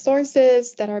additional data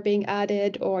sources that are being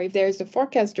added, or if there's a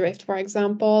forecast drift, for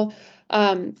example,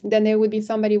 then there would be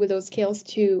somebody with those skills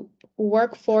to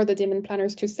work for the demand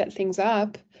planners to set things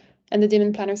up, and the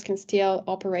demand planners can still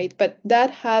operate. But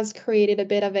that has created a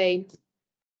bit of a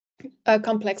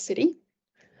complexity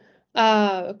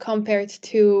compared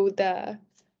to the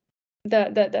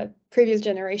previous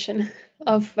generation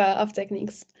of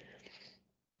techniques.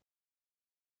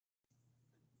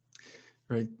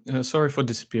 Right. Sorry for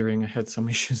disappearing. I had some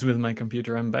issues with my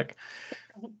computer. I'm back.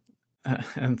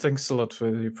 And thanks a lot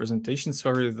for the presentation.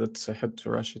 Sorry that I had to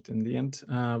rush it in the end,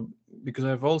 because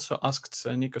I've also asked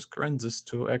Nikos Kourentzes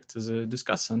to act as a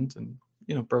discussant and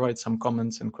provide some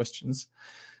comments and questions.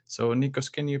 So Nikos,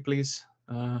 can you please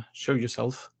show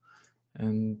yourself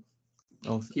and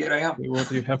here I am. What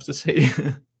do you have to say?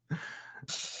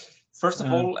 First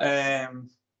of all,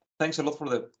 thanks a lot for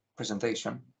the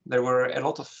presentation. There were a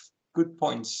lot of good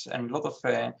points and a lot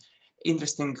of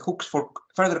interesting hooks for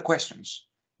further questions.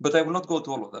 But I will not go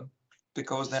to all of them,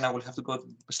 because then I will have to go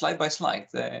slide by slide.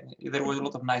 There was a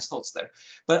lot of nice thoughts there.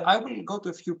 But I will go to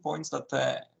a few points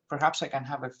that perhaps I can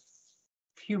have a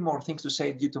few more things to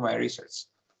say due to my research.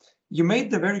 You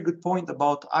made the very good point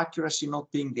about accuracy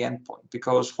not being the end point,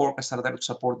 because forecasts are there to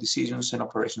support decisions and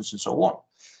operations and so on.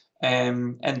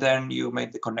 And then you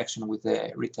made the connection with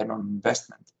the return on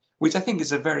investment, which I think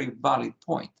is a very valid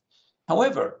point.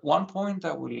 However, one point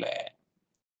I will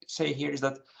say here is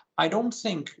that I don't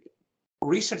think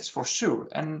research for sure,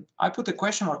 and I put a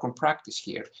question mark on practice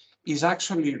here, is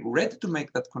actually ready to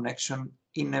make that connection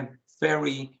in a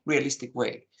very realistic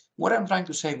way. What I'm trying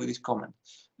to say with this comment,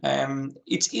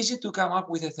 it's easy to come up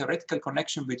with a theoretical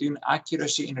connection between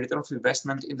accuracy and return of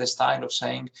investment in the style of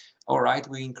saying, all right,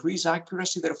 we increase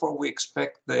accuracy, therefore we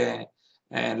expect the,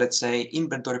 let's say,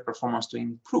 inventory performance to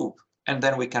improve, and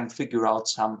then we can figure out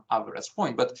some average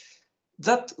point. But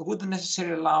that wouldn't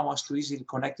necessarily allow us to easily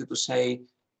connect it to say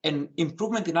an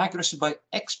improvement in accuracy by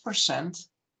X%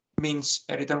 means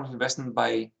a return of investment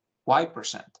by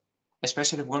Y%,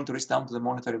 especially if we want to reach down to the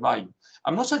monetary value.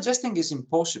 I'm not suggesting it's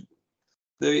impossible.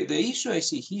 The issue I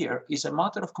see here is a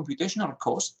matter of computational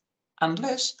cost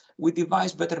unless we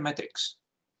devise better metrics.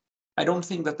 I don't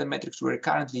think that the metrics we're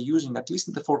currently using, at least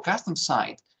in the forecasting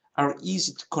side, are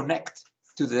easy to connect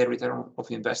to the return of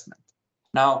investment.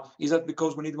 Now, is that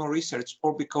because we need more research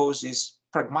or because it's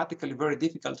pragmatically very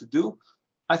difficult to do?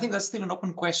 I think that's still an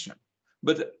open question.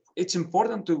 But it's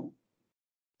important to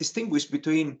distinguish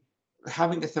between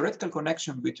having a theoretical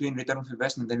connection between return of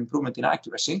investment and improvement in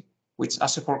accuracy, which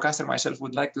as a forecaster myself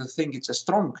would like to think it's a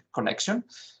strong connection,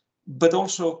 but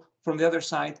also from the other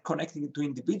side, connecting it to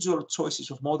individual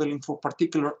choices of modeling for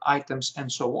particular items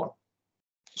and so on.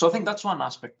 So I think that's one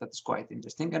aspect that is quite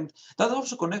interesting, and that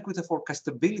also connects with the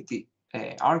forecastability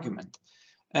argument.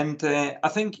 And I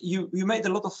think you made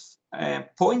a lot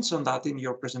of points on that in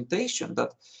your presentation,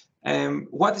 that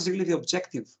what is really the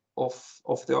objective of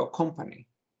the company?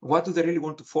 What do they really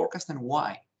want to forecast and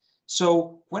why?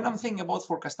 So when I'm thinking about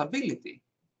forecastability,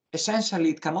 essentially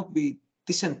it cannot be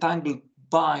disentangled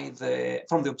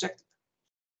from the objective.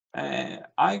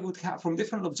 I would have, from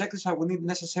different objectives, I would need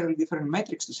necessarily different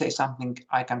metrics to say something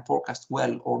I can forecast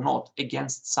well or not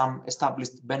against some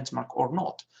established benchmark or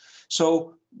not.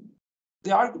 So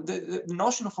the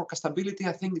notion of forecastability,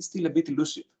 I think it's still a bit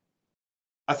elusive.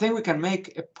 I think we can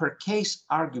make a per case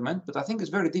argument, but I think it's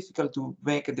very difficult to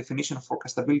make a definition of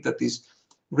forecastability that is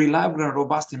reliable and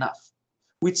robust enough,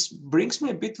 which brings me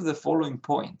a bit to the following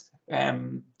point.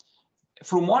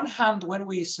 From one hand, when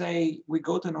we say we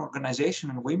go to an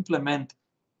organization and we implement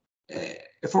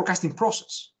a forecasting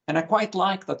process, and I quite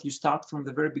like that you start from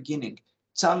the very beginning,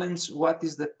 challenge what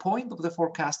is the point of the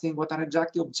forecasting, what are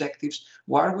exactly objectives,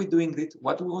 why are we doing it,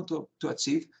 what do we want to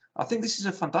achieve. I think this is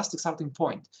a fantastic starting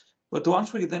point. But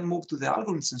once we then move to the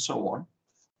algorithms and so on,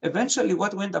 eventually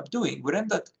what we end up doing, we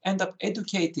end up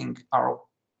educating our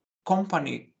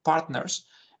company partners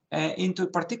into a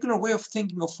particular way of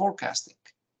thinking of forecasting.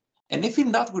 And if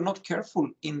in that we're not careful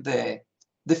in the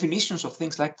definitions of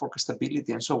things like forecastability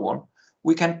and so on,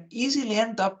 we can easily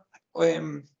end up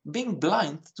being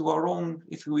blind to our own,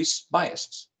 if you wish,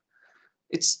 biases.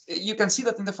 You can see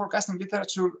that in the forecasting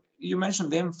literature. You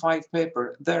mentioned the M5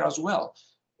 paper there as well.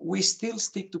 We still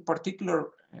stick to particular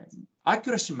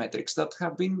accuracy metrics that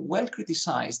have been well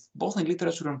criticized, both in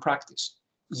literature and practice.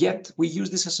 Yet we use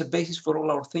this as a basis for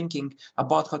all our thinking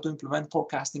about how to implement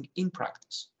forecasting in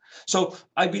practice. So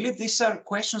I believe these are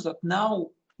questions that now,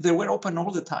 they were open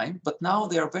all the time, but now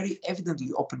they are very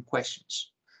evidently open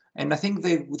questions. And I think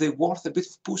they're worth a bit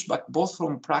of pushback, both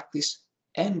from practice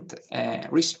and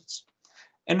research.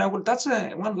 And I will touch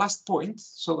one last point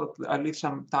so that I leave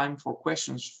some time for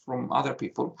questions from other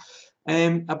people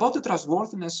about the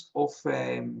trustworthiness of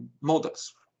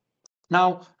models.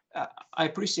 Now, I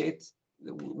appreciate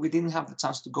we didn't have the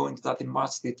chance to go into that in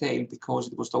much detail because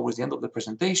it was towards the end of the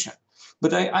presentation.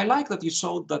 But I like that you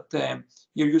showed that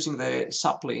you're using the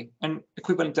supply, and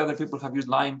equivalent other people have used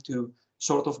LIME to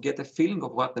sort of get a feeling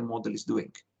of what the model is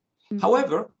doing.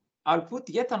 However, I'll put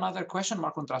yet another question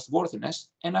mark on trustworthiness,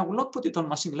 and I will not put it on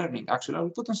machine learning. Actually, I will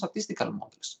put on statistical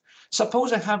models.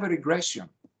 Suppose I have a regression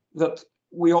that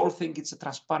we all think it's a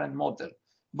transparent model,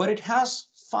 but it has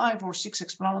 5 or 6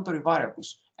 explanatory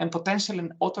variables and potentially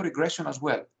an autoregression as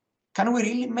well. Can we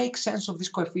really make sense of these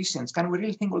coefficients? Can we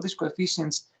really think of these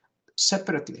coefficients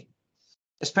separately,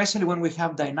 especially when we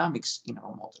have dynamics in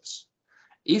our models?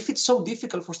 If it's so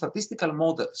difficult for statistical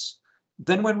models,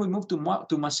 then when we move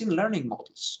to machine learning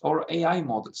models or AI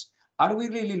models, are we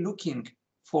really looking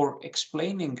for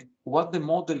explaining what the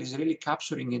model is really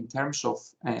capturing in terms of,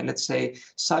 let's say,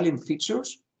 salient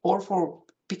features, or for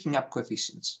picking up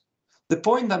coefficients? The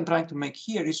point I'm trying to make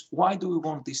here is, why do we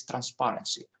want this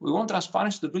transparency? We want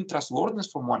transparency to build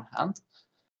trustworthiness from one hand,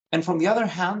 and from the other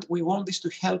hand, we want this to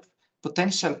help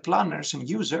potential planners and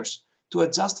users to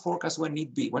adjust forecasts when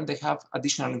need be, when they have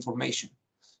additional information,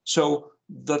 so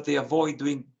that they avoid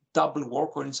doing double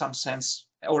work, or in some sense,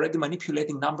 already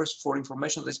manipulating numbers for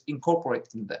information that's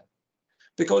incorporated in them.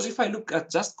 Because if I look at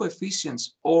just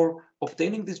coefficients or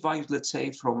obtaining these values, let's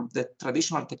say, from the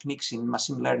traditional techniques in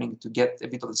machine learning to get a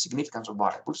bit of the significance of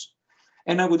variables,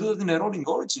 and I would do that in a rolling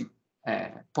origin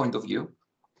point of view,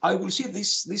 I will see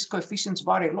these coefficients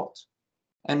vary a lot.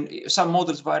 And some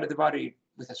models vary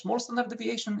with a small standard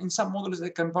deviation. In some models, they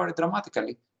can vary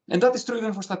dramatically. And that is true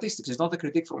even for statistics. It's not a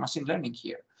critique for machine learning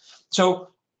here. So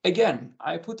again,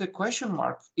 I put a question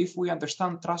mark if we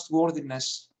understand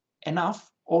trustworthiness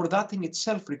enough, or that in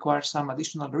itself requires some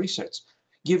additional research,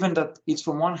 given that it's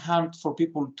from one hand for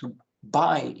people to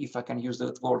buy, if I can use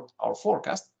that word, our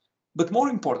forecast, but more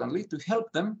importantly, to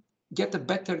help them get a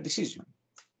better decision,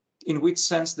 in which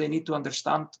sense they need to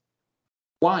understand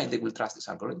why they will trust this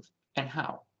algorithm and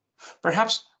how.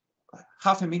 Perhaps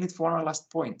half a minute for one last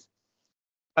point.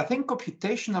 I think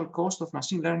computational cost of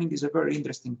machine learning is a very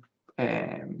interesting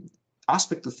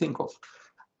aspect to think of.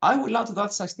 I will add to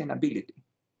that sustainability.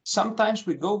 Sometimes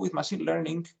we go with machine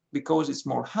learning because it's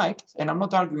more hyped, and I'm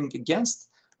not arguing against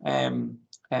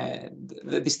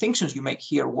the distinctions you make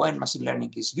here when machine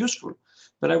learning is useful,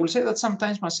 but I will say that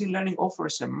sometimes machine learning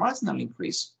offers a marginal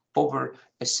increase over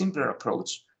a simpler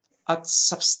approach at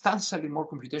substantially more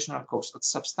computational cost, at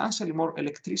substantially more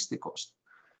electricity cost.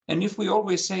 And if we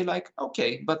always say like,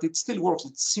 okay, but it still works,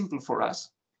 it's simple for us,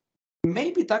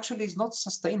 maybe it actually is not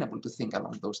sustainable to think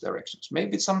along those directions.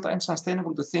 Maybe it's sometimes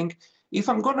sustainable to think, if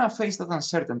I'm gonna face that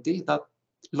uncertainty, that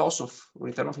loss of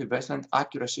return of investment,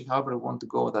 accuracy, however we want to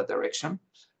go that direction,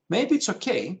 maybe it's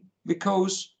okay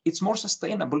because it's more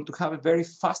sustainable to have a very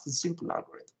fast and simple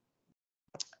algorithm.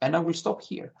 And I will stop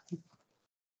here.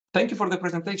 Thank you for the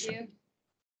presentation.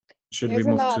 Should There's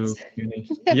we move a lot. to Q&A?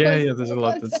 Yeah, there's a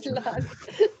lot. That's a lot.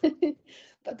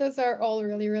 But those are all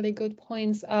really, really good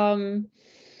points.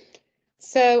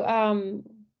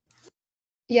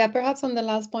 Yeah, perhaps on the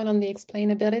last point on the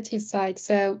explainability side.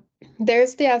 So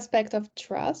there's the aspect of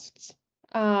trust,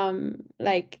 and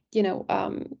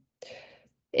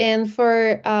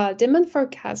for demand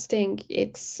forecasting,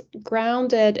 it's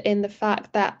grounded in the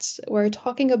fact that we're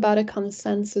talking about a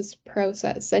consensus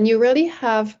process, and you really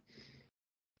have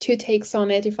two takes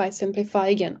on it. If I simplify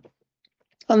again,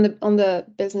 on the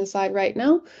business side right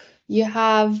now, you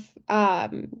have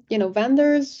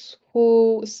vendors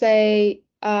who say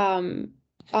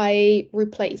I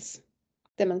replace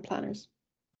demand planners.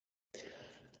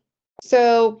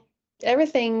 So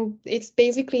everything, it's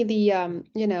basically the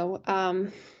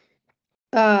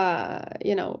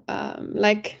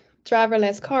like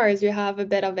driverless cars, you have a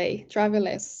bit of a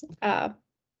driverless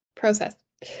process.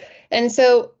 And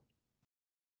so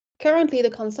currently the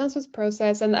consensus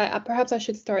process, and perhaps I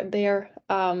should start there.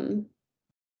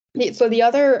 So the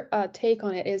other take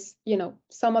on it is,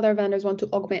 some other vendors want to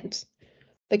augment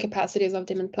the capacities of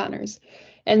demand planners.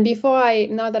 And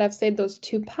now that I've said those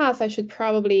two paths, I should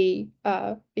probably,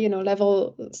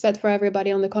 level set for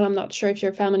everybody on the call. I'm not sure if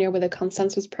you're familiar with the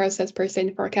consensus process per se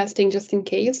in forecasting. Just in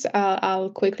case, I'll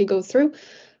quickly go through.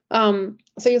 So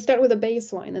you start with a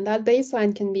baseline, and that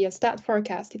baseline can be a stat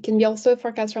forecast. It can be also a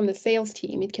forecast from the sales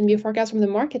team. It can be a forecast from the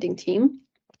marketing team,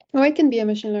 or it can be a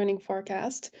machine learning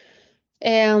forecast.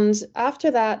 And after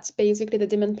that, basically the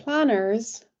demand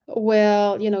planners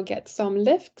will, get some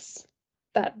lifts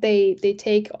that they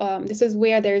take. This is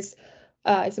where there's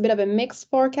It's a bit of a mixed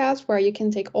forecast where you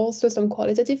can take also some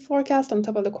qualitative forecast on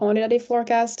top of the quantitative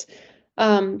forecast.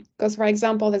 Because, for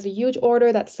example, there's a huge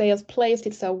order that sales placed.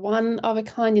 It's a one of a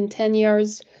kind in 10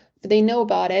 years. They know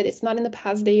about it. It's not in the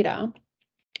past data.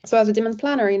 So as a demand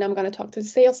planner, I'm going to talk to the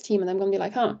sales team and I'm going to be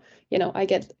like,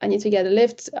 I need to get a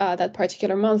lift that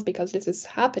particular month because this is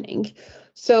happening.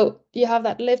 So you have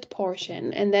that lift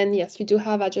portion. And then, yes, you do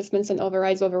have adjustments and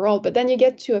overrides overall. But then you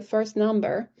get to a first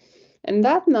number. And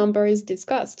that number is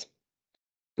discussed.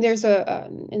 There's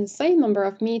an insane number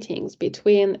of meetings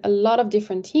between a lot of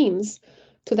different teams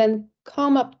to then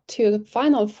come up to the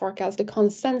final forecast, the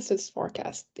consensus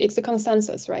forecast. It's a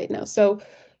consensus right now. So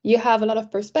you have a lot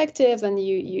of perspectives and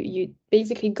you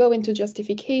basically go into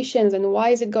justifications and why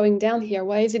is it going down here?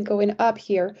 Why is it going up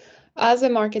here? As a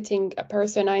marketing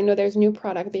person, I know there's new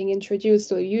product being introduced,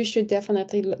 so you should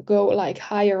definitely go like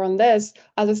higher on this.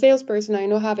 As a salesperson, I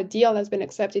know I have a deal that's been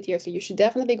accepted here, so you should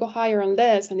definitely go higher on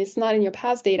this, and it's not in your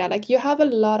past data. Like you have a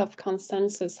lot of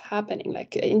consensus happening,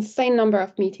 like an insane number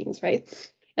of meetings, right?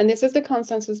 And this is the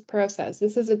consensus process.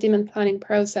 This is a demand planning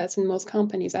process in most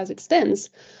companies as it stands.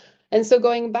 And so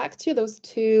going back to those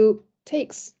two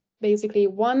takes, basically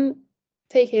one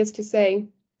take is to say,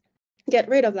 get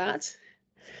rid of that.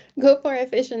 Go for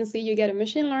efficiency, you get a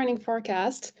machine learning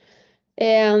forecast,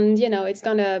 and it's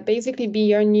gonna basically be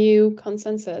your new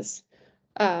consensus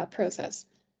process.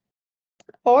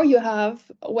 Or you have,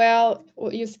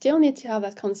 you still need to have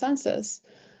that consensus,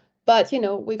 but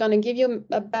we're gonna give you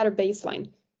a better baseline.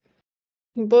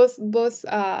 Both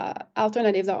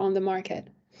alternatives are on the market.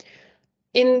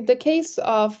 In the case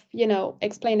of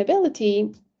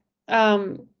explainability,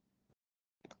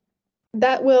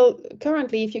 that will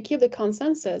currently, if you keep the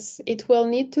consensus, it will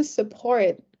need to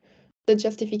support the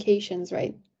justifications,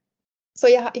 right? So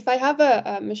yeah, if I have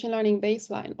a machine learning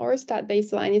baseline or a stat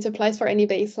baseline, it applies for any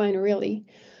baseline really.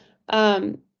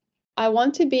 I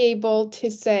want to be able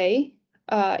to say,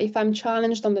 if I'm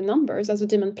challenged on the numbers as a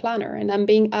demand planner and I'm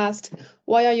being asked,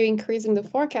 why are you increasing the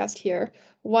forecast here?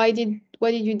 Why did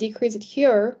you decrease it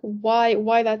here?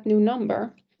 Why that new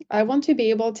number? I want to be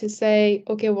able to say,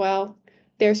 okay, well,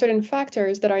 there are certain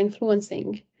factors that are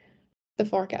influencing the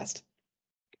forecast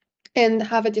and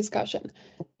have a discussion.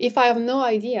 If I have no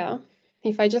idea,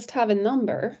 if I just have a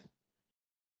number,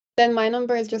 then my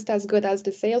number is just as good as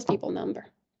the salespeople number.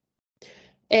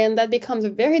 And that becomes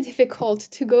very difficult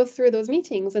to go through those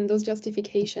meetings and those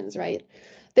justifications, right?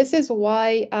 This is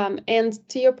why, and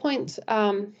to your point,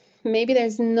 maybe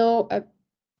there's no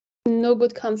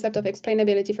good concept of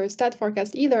explainability for a stat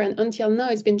forecast either, and until now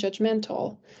it's been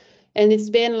judgmental. And it's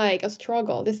been like a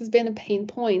struggle. This has been a pain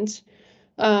point.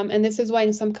 And this is why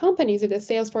in some companies, if the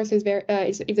sales force is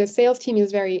if the sales team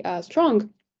is very strong,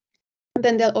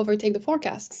 then they'll overtake the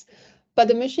forecasts. But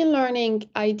the machine learning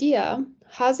idea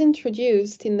has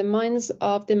introduced in the minds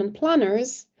of demand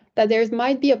planners that there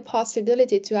might be a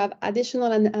possibility to have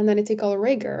additional analytical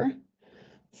rigor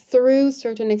through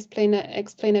certain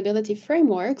explainability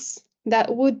frameworks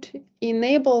that would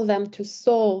enable them to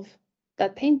solve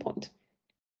that pain point.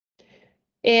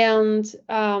 And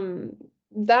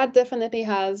that definitely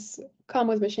has come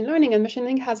with machine learning, and machine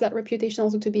learning has that reputation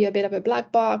also to be a bit of a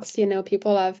black box.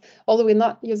 People have, although we're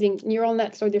not using neural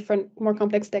nets or different more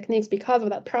complex techniques because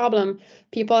of that problem,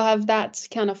 people have that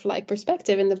kind of like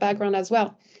perspective in the background as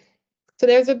well. So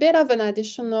there's a bit of an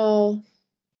additional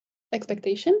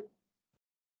expectation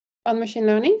on machine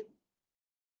learning.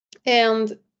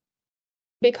 And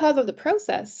because of the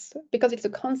process, because it's a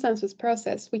consensus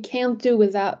process, we can't do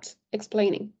without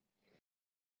explaining.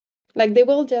 Like they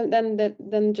will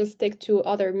then just stick to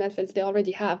other methods they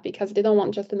already have because they don't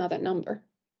want just another number.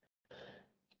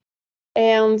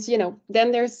 And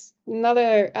then there's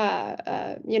another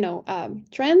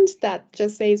trend that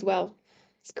just says, well,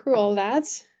 screw all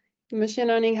that. Machine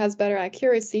learning has better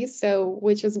accuracy, so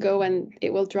we just go and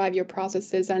it will drive your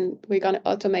processes, and we're going to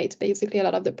automate basically a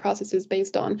lot of the processes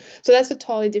based on. So that's a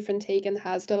totally different take and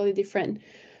has totally different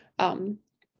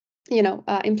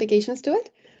implications to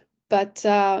it. But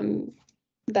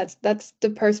that's the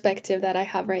perspective that I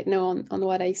have right now on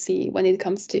what I see when it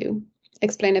comes to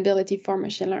explainability for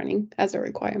machine learning as a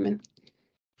requirement.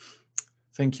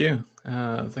 Thank you.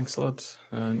 Thanks a lot,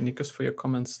 Nikos, for your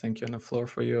comments. Thank you, Anne-Flore,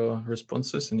 for your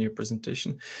responses and your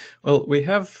presentation. Well, we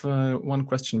have one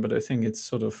question, but I think it's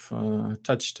sort of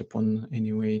touched upon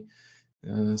anyway,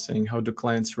 saying how do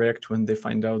clients react when they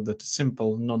find out that a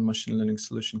simple non-machine learning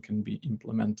solution can be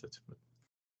implemented?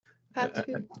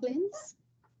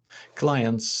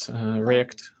 Clients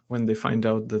react when they find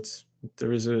out that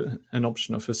there is an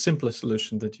option of a simpler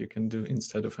solution that you can do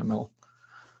instead of ML.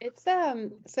 It's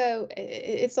so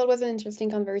it's always an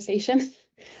interesting conversation.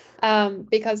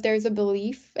 because there's a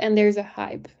belief and there's a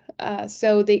hype.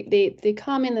 So they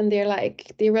come in and they're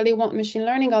like, they really want machine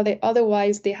learning, or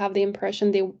otherwise they have the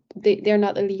impression they're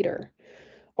not a leader,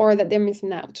 or that they're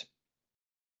missing out.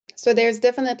 So there's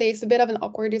definitely, it's a bit of an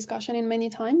awkward discussion in many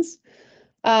times.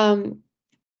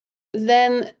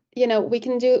 Then, you know,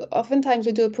 oftentimes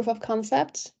we do a proof of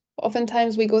concept.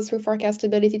 Oftentimes we go through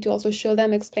forecastability to also show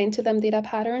them, explain to them data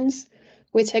patterns.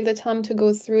 We take the time to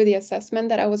go through the assessment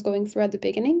that I was going through at the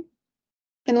beginning.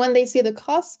 And when they see the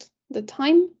cost, the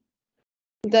time,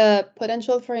 the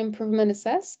potential for improvement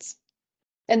assessed,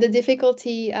 and the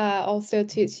difficulty also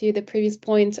to the previous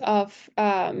point of,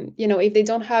 you know, if they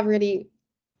don't have really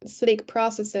slick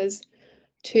processes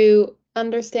to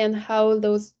understand how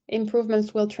those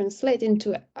improvements will translate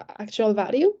into actual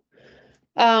value,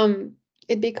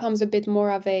 it becomes a bit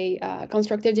more of a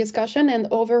constructive discussion, and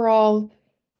overall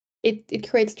it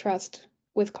creates trust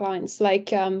with clients. Like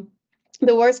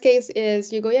the worst case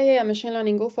is you go, yeah, machine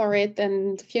learning, go for it,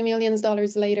 and a few millions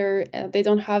dollars later, they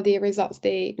don't have the results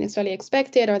they necessarily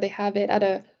expected, or they have it at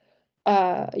a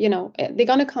you know, they're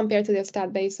going to compare to their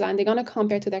stat baseline, they're going to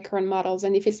compare to their current models,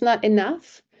 and if it's not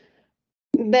enough,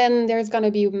 then there's going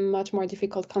to be much more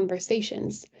difficult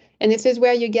conversations. And this is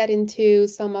where you get into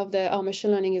some of the, oh,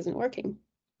 machine learning isn't working.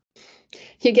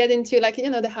 You get into, like, you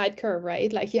know, the hype curve,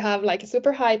 right? Like you have like a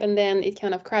super hype and then it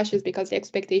kind of crashes because the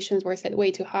expectations were set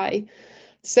way too high.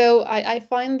 So I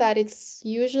find that it's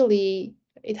usually,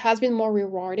 it has been more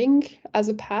rewarding as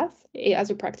a path, as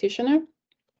a practitioner,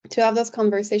 to have those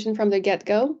conversations from the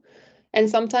get-go. And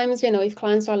sometimes, you know, if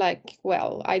clients are like,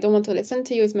 well, I don't want to listen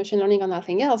to you, it's machine learning or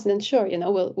nothing else, then sure, you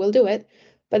know, we'll do it.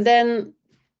 But then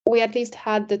we at least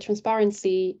had the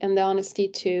transparency and the honesty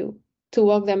to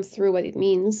walk them through what it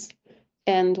means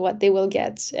and what they will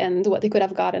get and what they could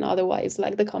have gotten otherwise,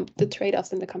 like the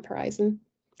trade-offs and the comparison.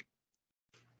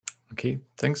 Okay,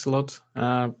 thanks a lot.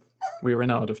 We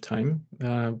ran out of time,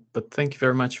 but thank you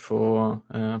very much for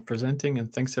presenting,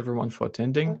 and thanks everyone for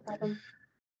attending. No problem.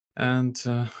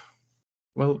 And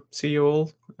well, see you all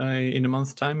in a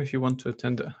month's time if you want to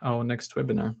attend our next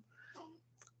webinar.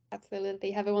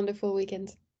 Absolutely. Have a wonderful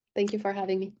weekend. Thank you for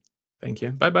having me. Thank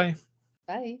you. Bye-bye.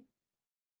 Bye.